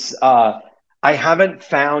I haven't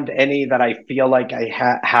found any that I feel like I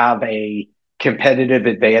have a competitive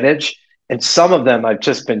advantage. And some of them I've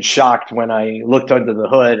just been shocked when I looked under the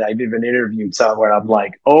hood. I've even interviewed some where I'm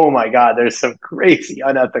like, oh my God, there's some crazy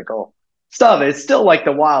unethical stuff. It's still like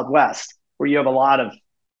the Wild West where you have a lot of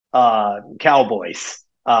cowboys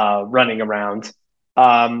running around.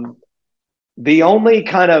 Um, the only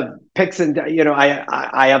kind of picks and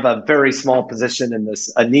I have a very small position in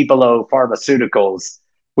this Anibalo Pharmaceuticals,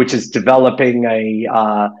 which is developing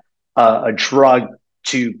a drug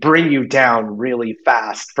to bring you down really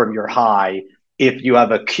fast from your high if you have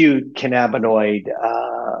acute cannabinoid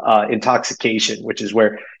intoxication, which is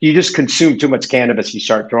where you just consume too much cannabis, you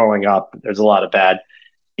start throwing up. There's a lot of bad.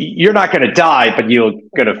 You're not going to die, but you're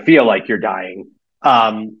going to feel like you're dying.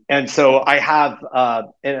 And so I have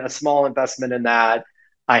a small investment in that.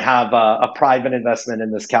 I have a private investment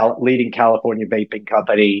in this leading California vaping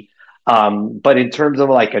company. But in terms of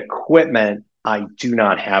like equipment, I do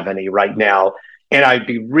not have any right now. And I'd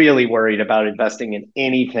be really worried about investing in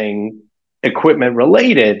anything equipment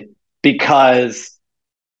related because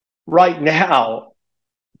right now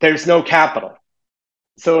there's no capital.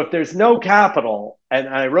 So if there's no capital, and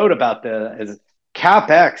I wrote about is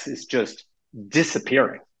CapEx is just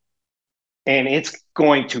disappearing, and it's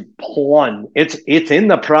going to plunge. It's in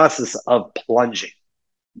the process of plunging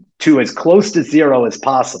to as close to zero as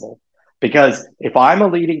possible. Because if I'm a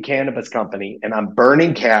leading cannabis company and I'm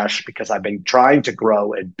burning cash because I've been trying to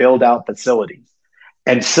grow and build out facilities,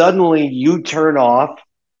 and suddenly you turn off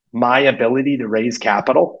my ability to raise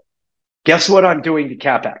capital, guess what I'm doing to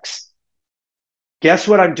CapEx? Guess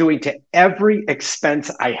what I'm doing to every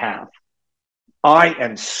expense I have? I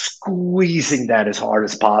am squeezing that as hard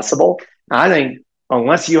as possible. I think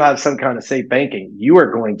unless you have some kind of safe banking, you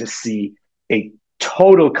are going to see a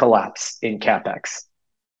total collapse in CapEx.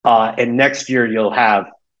 And next year you'll have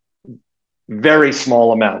very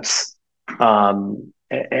small amounts. And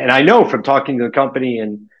I know from talking to the company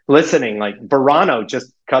and listening, like Verano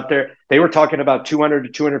just they were talking about 200 to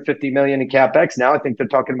 250 million in CapEx. Now I think they're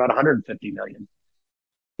talking about 150 million.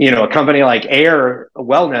 A company like Air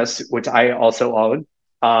Wellness, which I also own,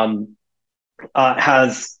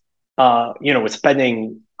 has was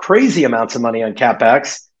spending crazy amounts of money on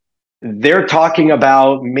CapEx. They're talking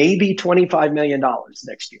about maybe $25 million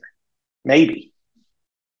next year, maybe.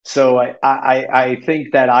 So I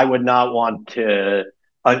think that I would not want to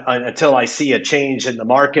until I see a change in the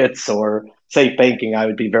markets or safe banking. I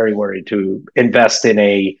would be very worried to invest in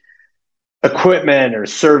a equipment or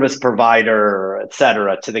service provider, et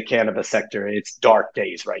cetera, to the cannabis sector. It's dark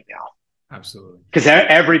days right now. Absolutely. Because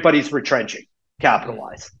everybody's retrenching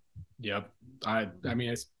capital-wise. Yep. I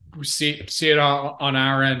mean, we see it on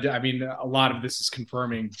our end. I mean, a lot of this is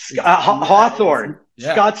confirming. Hawthorne,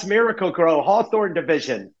 Scotts Miracle-Gro, Hawthorne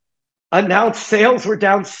division, announced sales were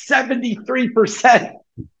down 73%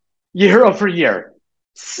 year over year.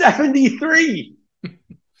 73.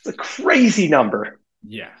 It's a crazy number.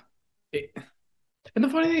 Yeah. And the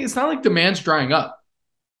funny thing, it's not like demand's drying up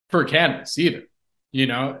for cannabis either.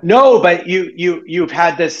 No, but you've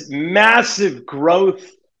had this massive growth,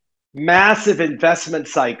 massive investment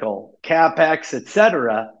cycle, CapEx, et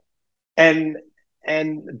cetera, and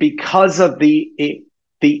because of the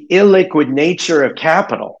illiquid nature of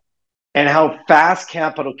capital and how fast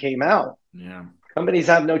capital came out, companies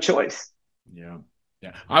have no choice. Yeah.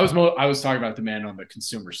 Yeah, I was talking about demand on the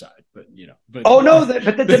consumer side, but but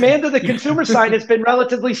the demand of the consumer side has been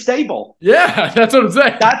relatively stable. Yeah, that's what I'm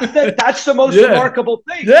saying. That's the most remarkable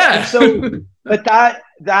thing. Yeah. And so, but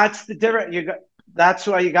that's the difference. That's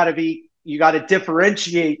why you got to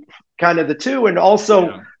differentiate kind of the two, and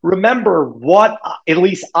also remember what at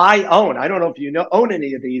least I own. I don't know if you own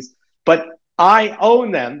any of these, but I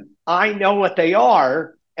own them. I know what they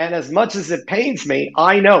are. And as much as it pains me,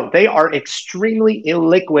 I know they are extremely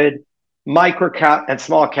illiquid micro cap and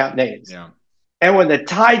small cap names. Yeah. And when the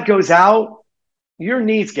tide goes out, your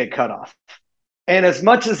knees get cut off. And as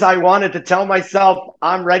much as I wanted to tell myself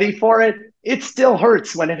I'm ready for it, it still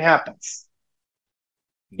hurts when it happens.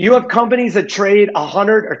 You have companies that trade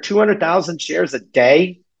 100 or 200,000 shares a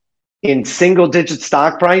day in single digit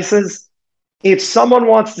stock prices. If someone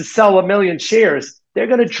wants to sell 1 million shares, they're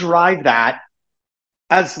going to drive that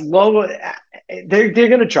as low, they're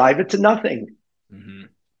going to drive it to nothing. Mm-hmm.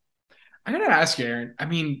 I got to ask you, Aaron, I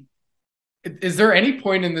mean, is there any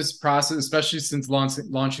point in this process, especially since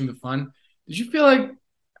launching the fund, did you feel like, am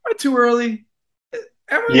I too early?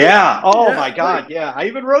 Am I Yeah. right? Oh Yeah, my God. Yeah. I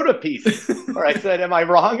even wrote a piece where I said, am I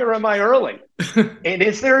wrong or am I early? And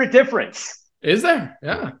is there a difference? Is there?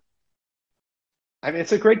 Yeah. I mean,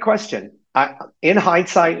 it's a great question. In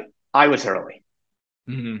hindsight, I was early.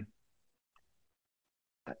 Mm-hmm.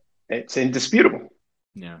 It's indisputable.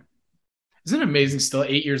 Yeah. Isn't it amazing still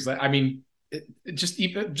 8 years later? I mean, just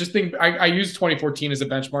think I use 2014 as a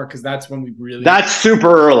benchmark because that's when we really, That's super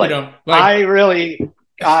early. like, I really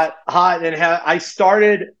got hot and I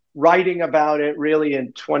started writing about it really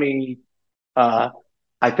in 20. I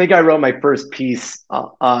think I wrote my first piece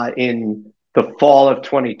in the fall of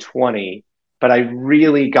 2020, but I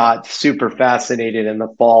really got super fascinated in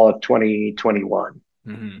the fall of 2021.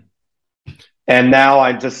 mm-hmm. And now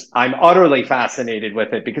I'm utterly fascinated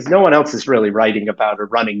with it because no one else is really writing about or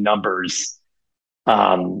running numbers.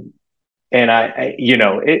 Um, and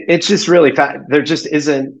it's just really there just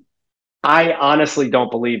isn't. I honestly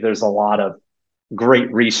don't believe there's a lot of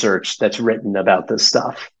great research that's written about this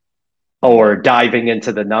stuff or diving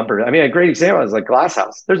into the number. I mean, a great example is like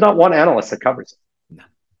Glasshouse. There's not one analyst that covers it.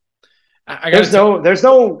 No. There's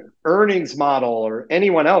no earnings model or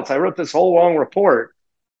anyone else. I wrote this whole long report,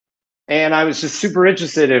 and I was just super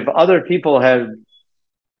interested if other people had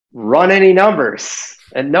run any numbers,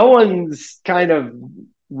 and no one's kind of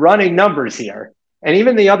running numbers here. And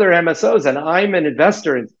even the other MSOs, and I'm an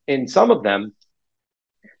investor in some of them,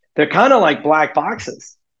 they're kind of like black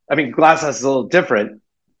boxes. I mean, Glasshouse is a little different.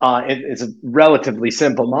 It's a relatively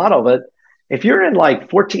simple model, but if you're in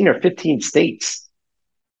like 14 or 15 states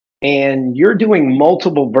and you're doing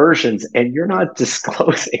multiple versions and you're not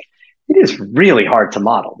disclosing, it is really hard to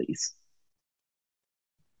model these.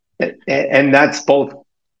 And that's both,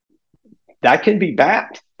 that can be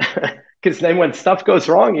bad because then when stuff goes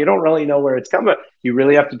wrong, you don't really know where it's coming. You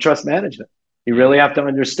really have to trust management. You really have to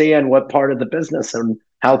understand what part of the business and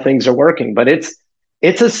how things are working. But it's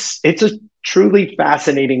a truly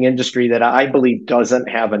fascinating industry that I believe doesn't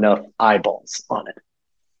have enough eyeballs on it.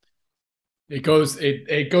 It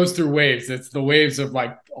goes through waves. It's the waves of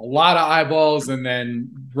like a lot of eyeballs, and then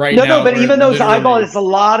but even those eyeballs, it's a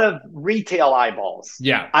lot of retail eyeballs.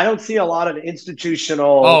 Yeah, I don't see a lot of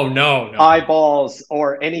institutional eyeballs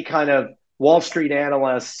or any kind of Wall Street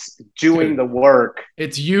analysts doing the work.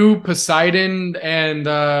 It's you, Poseidon, and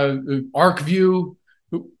ArcView.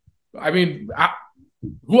 I mean,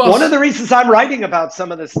 who else? One of the reasons I'm writing about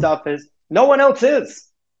some of this stuff is no one else is.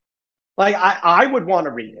 Like, I would want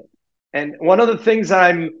to read it. And one of the things that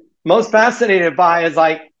I'm most fascinated by is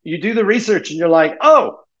like, you do the research and you're like,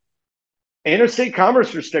 oh, interstate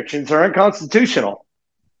commerce restrictions are unconstitutional.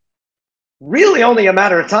 Really only a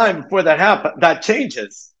matter of time before that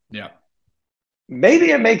changes. Yeah.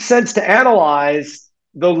 Maybe it makes sense to analyze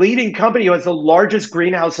the leading company who has the largest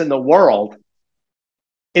greenhouse in the world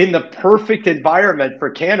in the perfect environment for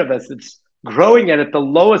cannabis. It's growing it at the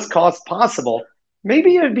lowest cost possible.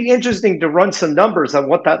 Maybe it'd be interesting to run some numbers on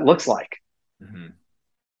what that looks like. Mm-hmm.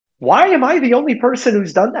 Why am I the only person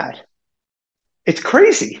who's done that? It's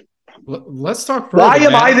crazy. Let's talk further. Why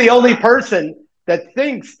am I the only person that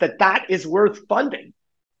thinks that is worth funding?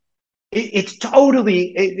 It's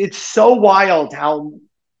so wild how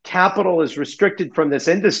capital is restricted from this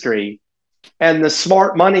industry and the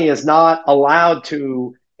smart money is not allowed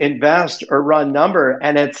to invest or run number.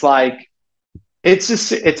 And it's like,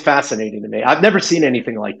 it's fascinating to me. I've never seen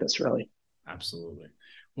anything like this, really. Absolutely.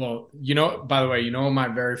 Well, by the way, my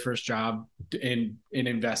very first job in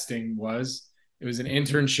investing was an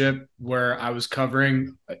internship where I was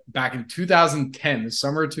covering back in 2010, the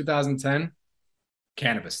summer of 2010,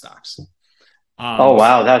 cannabis stocks. Oh,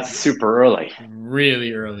 wow. That's super early.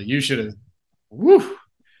 Really early. You should have,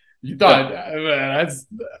 you thought that's,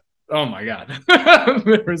 oh my God.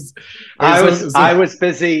 I was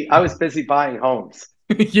busy buying homes.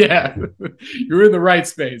 Yeah, you were in the right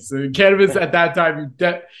space. Cannabis at that time,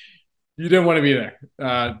 you didn't want to be there.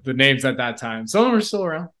 The names at that time, some of them are still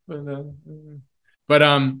around, but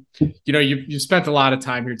you spent a lot of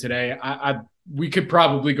time here today. We could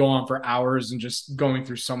probably go on for hours and just going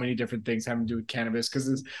through so many different things having to do with cannabis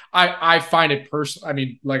because I find it personal. I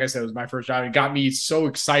mean, like I said, it was my first job. It got me so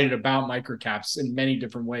excited about microcaps in many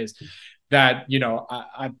different ways that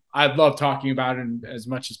I love talking about it as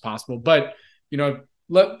much as possible. But we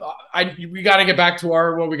got to get back to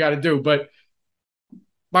what we got to do. But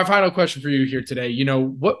my final question for you here today,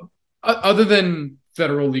 what other than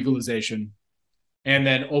federal legalization and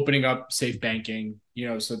then opening up safe banking,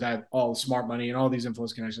 so that all smart money and all these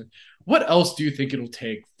influence connections, what else do you think it'll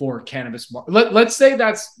take for cannabis? Let's say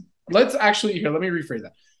let me rephrase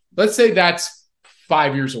that. Let's say that's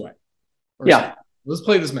 5 years away. Yeah. Let's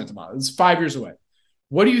play this mental model. It's 5 years away.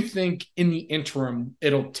 What do you think in the interim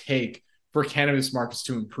it'll take for cannabis markets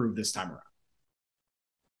to improve this time around?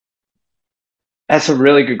 That's a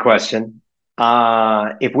really good question.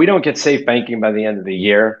 If we don't get safe banking by the end of the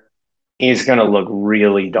year, it's going to look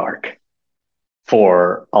really dark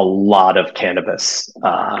for a lot of cannabis.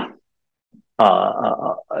 Not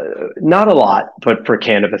a lot, but for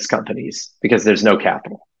cannabis companies, because there's no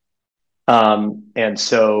capital. And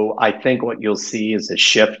so I think what you'll see is a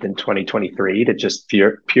shift in 2023 to just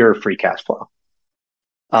pure free cash flow.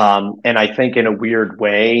 And I think in a weird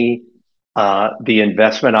way, the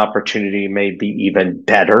investment opportunity may be even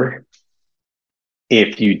better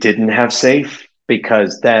if you didn't have SAFE,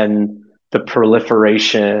 because then the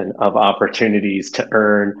proliferation of opportunities to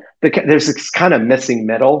earn, there's this kind of missing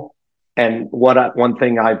middle. And one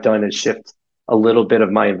thing I've done is shift a little bit of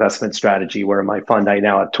my investment strategy, where my fund, I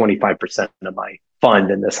now have 25% of my fund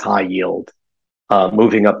in this high yield,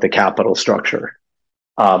 moving up the capital structure,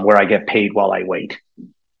 where I get paid while I wait.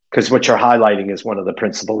 Because what you're highlighting is one of the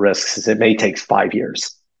principal risks is it may take 5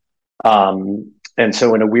 years. And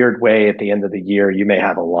so in a weird way, at the end of the year, you may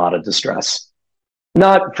have a lot of distress,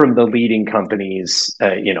 not from the leading companies,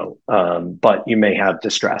 but you may have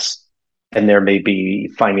distress, and there may be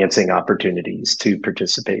financing opportunities to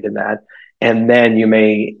participate in that. And then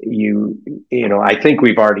I think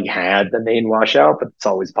we've already had the main washout, but it's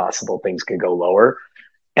always possible things can go lower.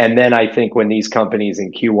 And then I think when these companies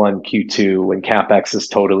in Q1, Q2, when CapEx is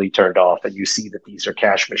totally turned off and you see that these are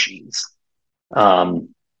cash machines,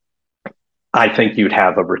 I think you'd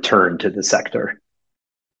have a return to the sector,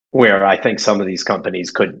 where I think some of these companies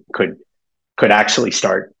could actually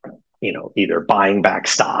start, either buying back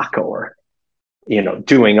stock or,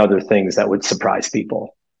 doing other things that would surprise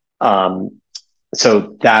people.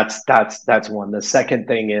 So that's one. The second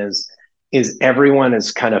thing is everyone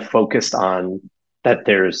is kind of focused on that.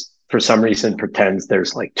 There's, for some reason, pretends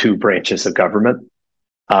there's like two branches of government,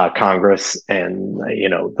 Congress and,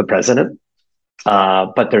 the president.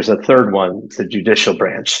 But there's a third one, the judicial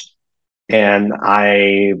branch. And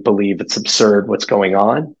I believe it's absurd what's going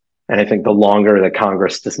on. And I think the longer that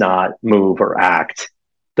Congress does not move or act,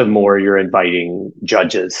 the more you're inviting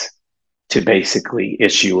judges to basically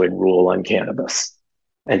issue and rule on cannabis.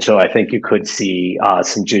 And so I think you could see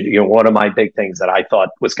one of my big things that I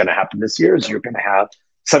thought was going to happen this year is you're going to have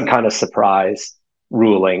some kind of surprise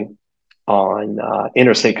ruling on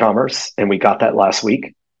interstate commerce. And we got that last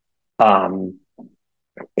week,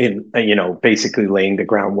 basically laying the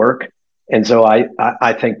groundwork. And so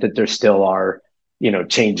I think that there still are,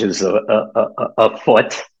 changes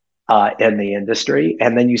afoot in the industry,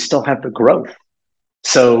 and then you still have the growth.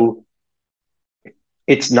 So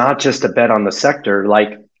it's not just a bet on the sector.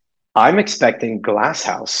 Like, I'm expecting Glass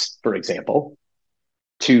House, for example,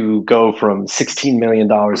 to go from $16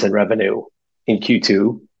 million in revenue in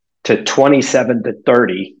Q2 to 27 to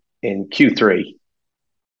 30 in Q3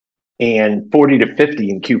 and 40 to 50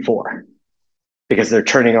 in Q4, because they're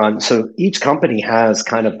turning on. So each company has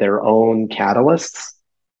kind of their own catalysts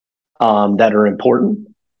that are important.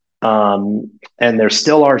 And there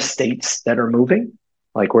still are states that are moving,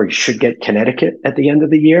 like we should get Connecticut at the end of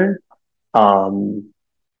the year. And,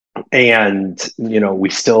 we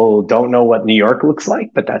still don't know what New York looks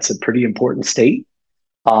like, but that's a pretty important state.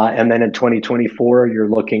 And then in 2024, you're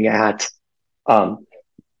looking at, in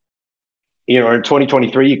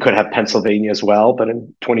 2023, you could have Pennsylvania as well, but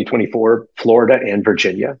in 2024, Florida and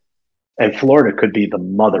Virginia. And Florida could be the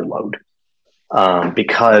mother lode,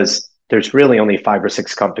 because there's really only 5 or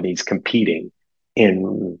 6 companies competing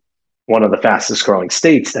in one of the fastest growing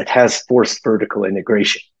states that has forced vertical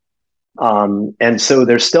integration. And so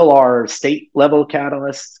there still are state level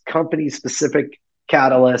catalysts, company specific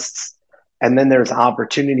catalysts, and then there's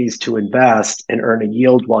opportunities to invest and earn a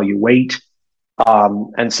yield while you wait.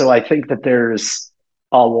 And so I think that there's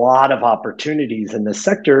a lot of opportunities in this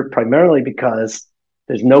sector, primarily because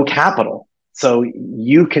there's no capital. So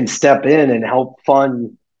you can step in and help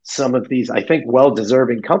fund some of these, I think,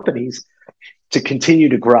 well-deserving companies to continue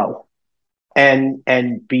to grow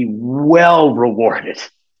and be well rewarded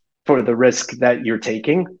for the risk that you're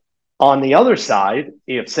taking. On the other side,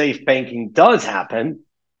 if safe banking does happen,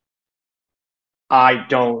 I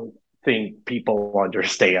don't think people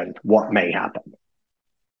understand what may happen.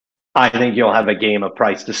 I think you'll have a game of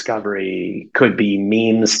price discovery, could be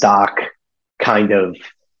meme stock kind of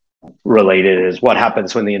related, is what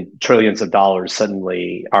happens when the trillions of dollars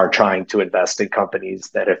suddenly are trying to invest in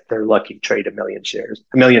companies that, if they're lucky, trade $1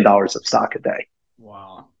 million of stock a day.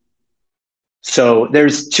 Wow. So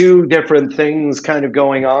there's two different things kind of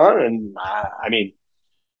going on. And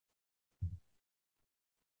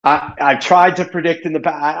I've tried to predict in the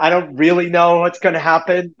past. I don't really know what's going to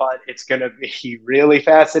happen, but it's going to be really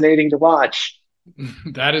fascinating to watch.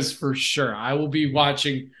 That is for sure. I will be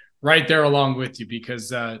watching right there along with you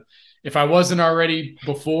because if I wasn't already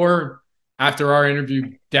before, after our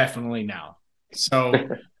interview, definitely now. So,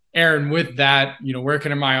 Aaron, with that, where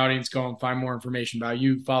can my audience go and find more information about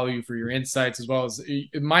you, follow you for your insights, as well as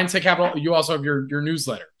Mindset Capital? You also have your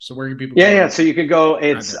newsletter. So where can people go? Yeah. So you can go,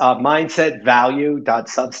 it's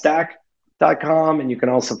mindsetvalue.substack.com. And you can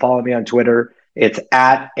also follow me on Twitter. It's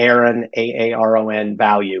at Aaron, AARON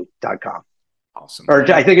value.com. Awesome.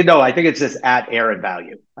 Or I think it's just at Aaron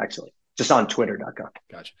Value, actually, just on twitter.com.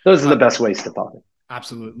 Gotcha. Those are the best ways to follow me.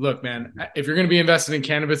 Absolutely. Look, man, if you're going to be investing in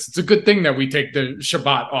cannabis, it's a good thing that we take the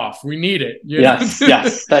Shabbat off. We need it. Yes,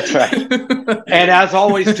 that's right. And as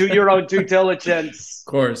always, do your own due diligence.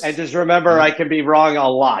 Of course. And just remember, I can be wrong a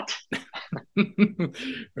lot.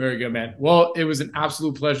 Very good, man. Well, it was an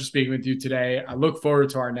absolute pleasure speaking with you today. I look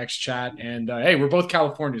forward to our next chat. And hey, we're both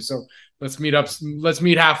California, so let's meet up. Let's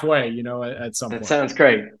meet halfway, at some point. That sounds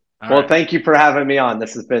great. Well, thank you for having me on.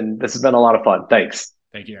 This has been a lot of fun. Thanks.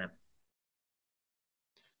 Thank you, Aaron.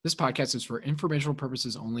 This podcast is for informational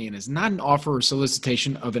purposes only and is not an offer or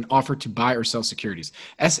solicitation of an offer to buy or sell securities.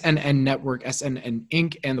 SNN Network, SNN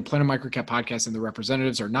Inc., and the Planet Microcap Podcast and the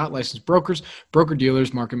representatives are not licensed brokers,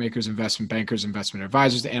 broker-dealers, market makers, investment bankers, investment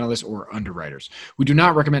advisors, analysts, or underwriters. We do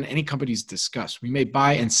not recommend any companies discussed. We may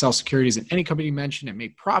buy and sell securities in any company mentioned and may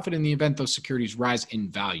profit in the event those securities rise in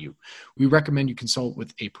value. We recommend you consult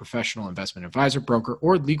with a professional investment advisor, broker,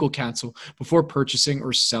 or legal counsel before purchasing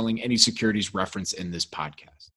or selling any securities referenced in this podcast.